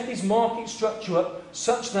 We've set this market structure up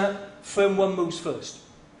such that firm 1 moves first.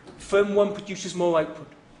 Firm 1 produces more output.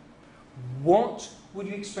 What would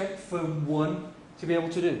you expect firm 1 to be able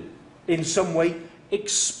to do? In some way,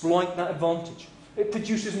 exploit that advantage. It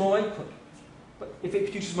produces more output. But if it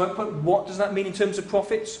produces more output, what does that mean in terms of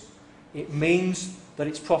profits? It means that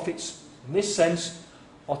its profits, in this sense,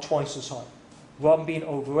 are twice as high. Rather than being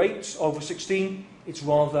over 8, over 16, it's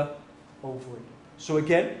rather over 8. So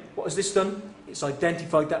again, what has this done? It's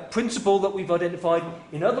identified that principle that we've identified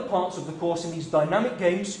in other parts of the course in these dynamic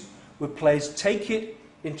games where players take it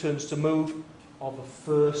in turns to move of a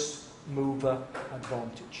first mover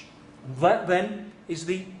advantage. And that then is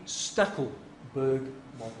the Stackelberg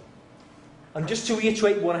model. And just to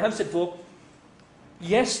reiterate what I have said before,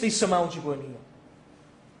 yes, there's some algebra in here.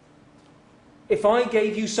 If I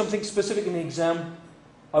gave you something specific in the exam,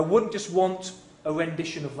 I wouldn't just want a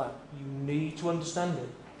rendition of that. You need to understand it.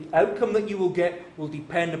 The outcome that you will get will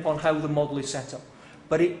depend upon how the model is set up.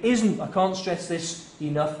 But it isn't, I can't stress this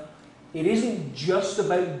enough, it isn't just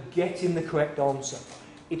about getting the correct answer.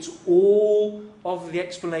 It's all of the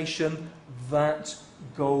explanation that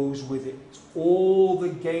goes with it. It's all the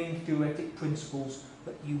game theoretic principles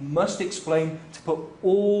that you must explain to put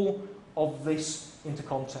all of this into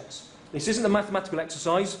context. This isn't a mathematical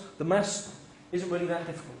exercise. The maths isn't really that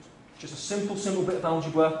difficult. Just a simple bit of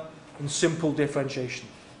algebra and simple differentiation.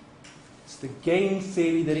 It's the game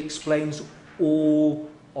theory that explains all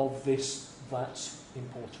of this that's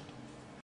important.